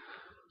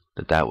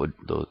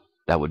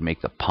that would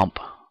make the pump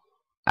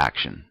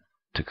action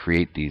to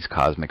create these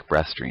cosmic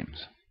breath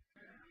streams.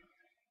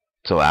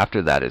 So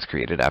after that is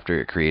created, after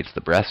it creates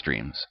the breath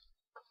streams,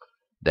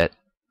 that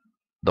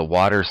the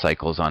water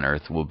cycles on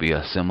Earth will be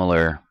a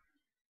similar,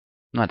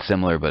 not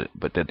similar, but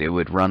that they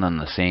would run on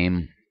the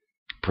same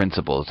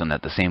principles and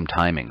at the same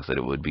timings, that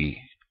it would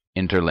be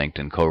interlinked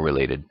and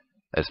correlated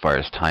as far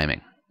as timing.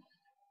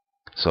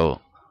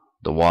 So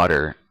the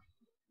water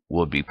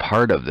will be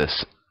part of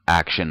this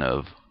action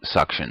of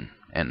suction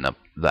and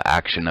the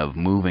action of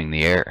moving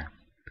the air.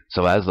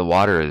 So as the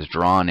water is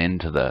drawn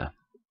into the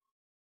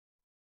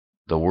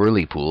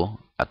whirlpool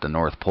at the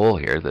North Pole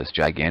here, this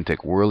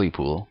gigantic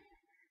whirlpool,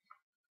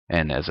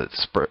 and as it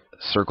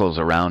circles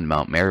around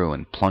Mount Meru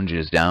and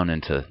plunges down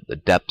into the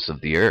depths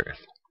of the Earth,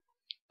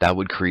 that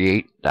would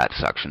create that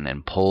suction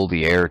and pull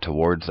the air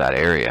towards that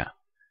area.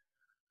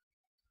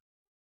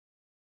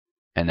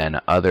 And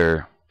then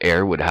other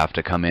air would have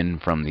to come in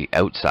from the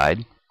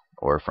outside,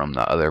 or from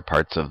the other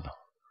parts of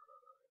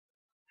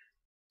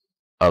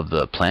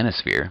the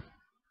planisphere,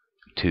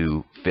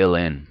 to fill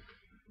in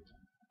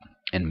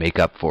and make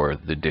up for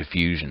the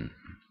diffusion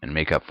and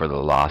make up for the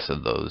loss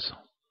of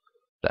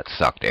that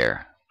sucked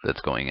air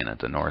that's going in at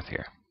the north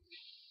here.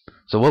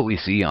 So what we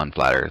see on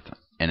flat Earth,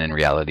 and in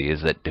reality,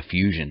 is that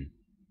diffusion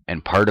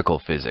and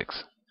particle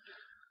physics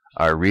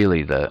are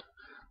really the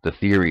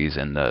theories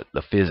and the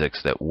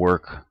physics that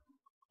work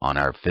on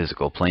our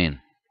physical plane.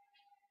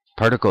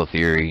 Particle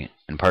theory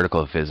and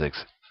particle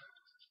physics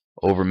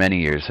over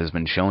many years has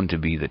been shown to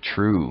be the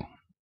true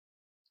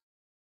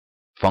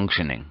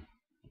functioning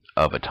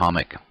of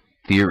atomic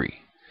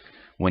theory.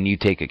 When you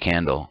take a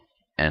candle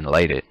and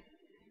light it,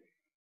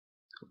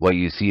 what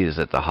you see is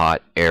that the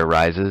hot air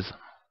rises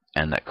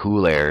and that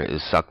cool air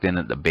is sucked in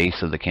at the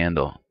base of the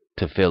candle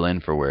to fill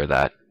in for where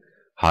that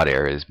hot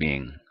air is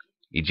being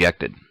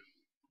ejected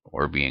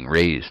or being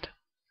raised.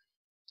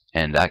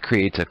 And that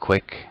creates a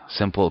quick,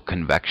 simple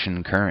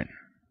convection current.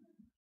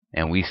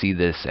 And we see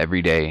this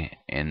every day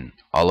in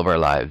all of our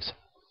lives,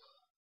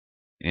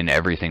 in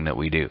everything that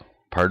we do.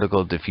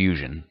 Particle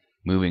diffusion,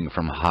 moving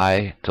from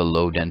high to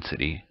low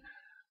density,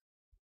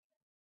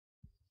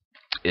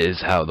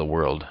 is how the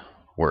world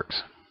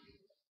works.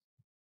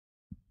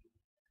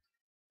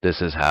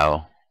 This is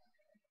how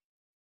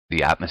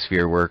the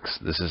atmosphere works.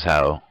 This is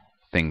how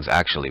things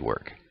actually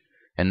work.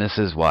 And this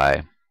is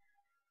why,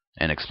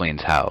 and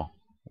explains how,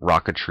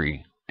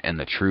 rocketry and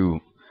the true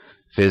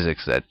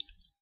physics that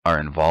are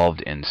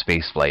involved in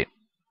spaceflight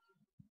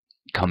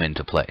come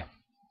into play.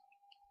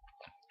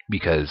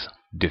 Because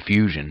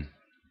diffusion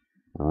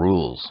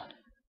rules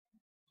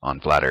on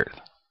flat Earth.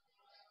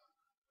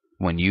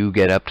 When you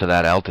get up to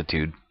that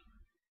altitude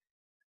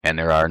and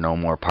there are no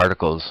more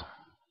particles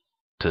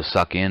to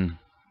suck in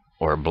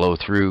or blow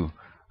through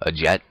a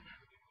jet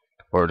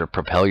or to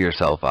propel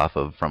yourself off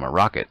of from a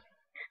rocket,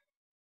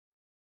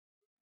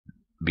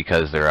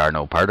 because there are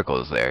no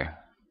particles there,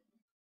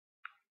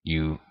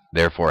 you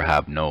therefore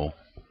have no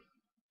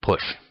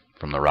push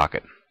from the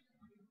rocket.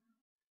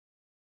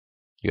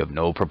 You have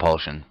no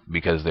propulsion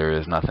because there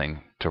is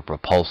nothing to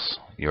propulse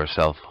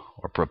yourself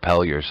or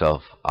propel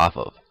yourself off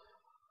of.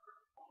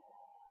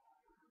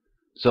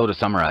 So to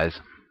summarize,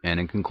 and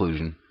in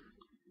conclusion,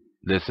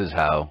 this is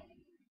how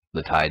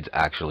the tides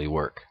actually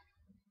work.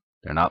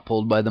 They're not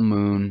pulled by the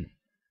moon.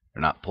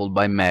 They're not pulled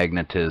by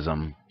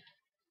magnetism.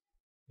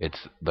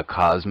 It's the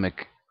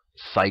cosmic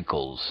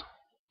cycles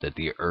that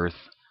the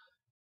Earth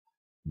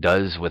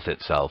does with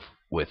itself,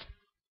 with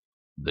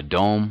the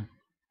dome,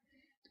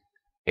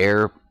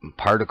 air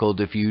particle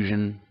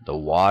diffusion, the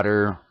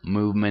water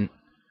movement,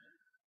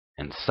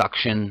 and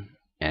suction,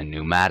 and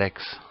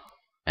pneumatics.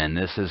 And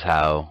this is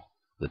how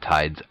the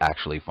tides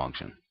actually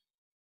function.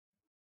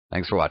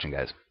 Thanks for watching,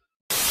 guys.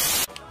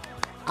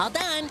 All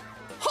done.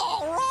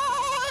 All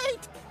right!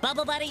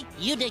 Bubble Buddy,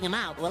 you dig them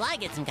out while I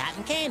get some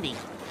cotton candy.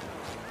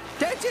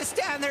 Don't just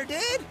stand there,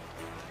 dude.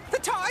 The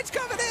tide's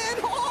coming in.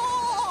 Oh!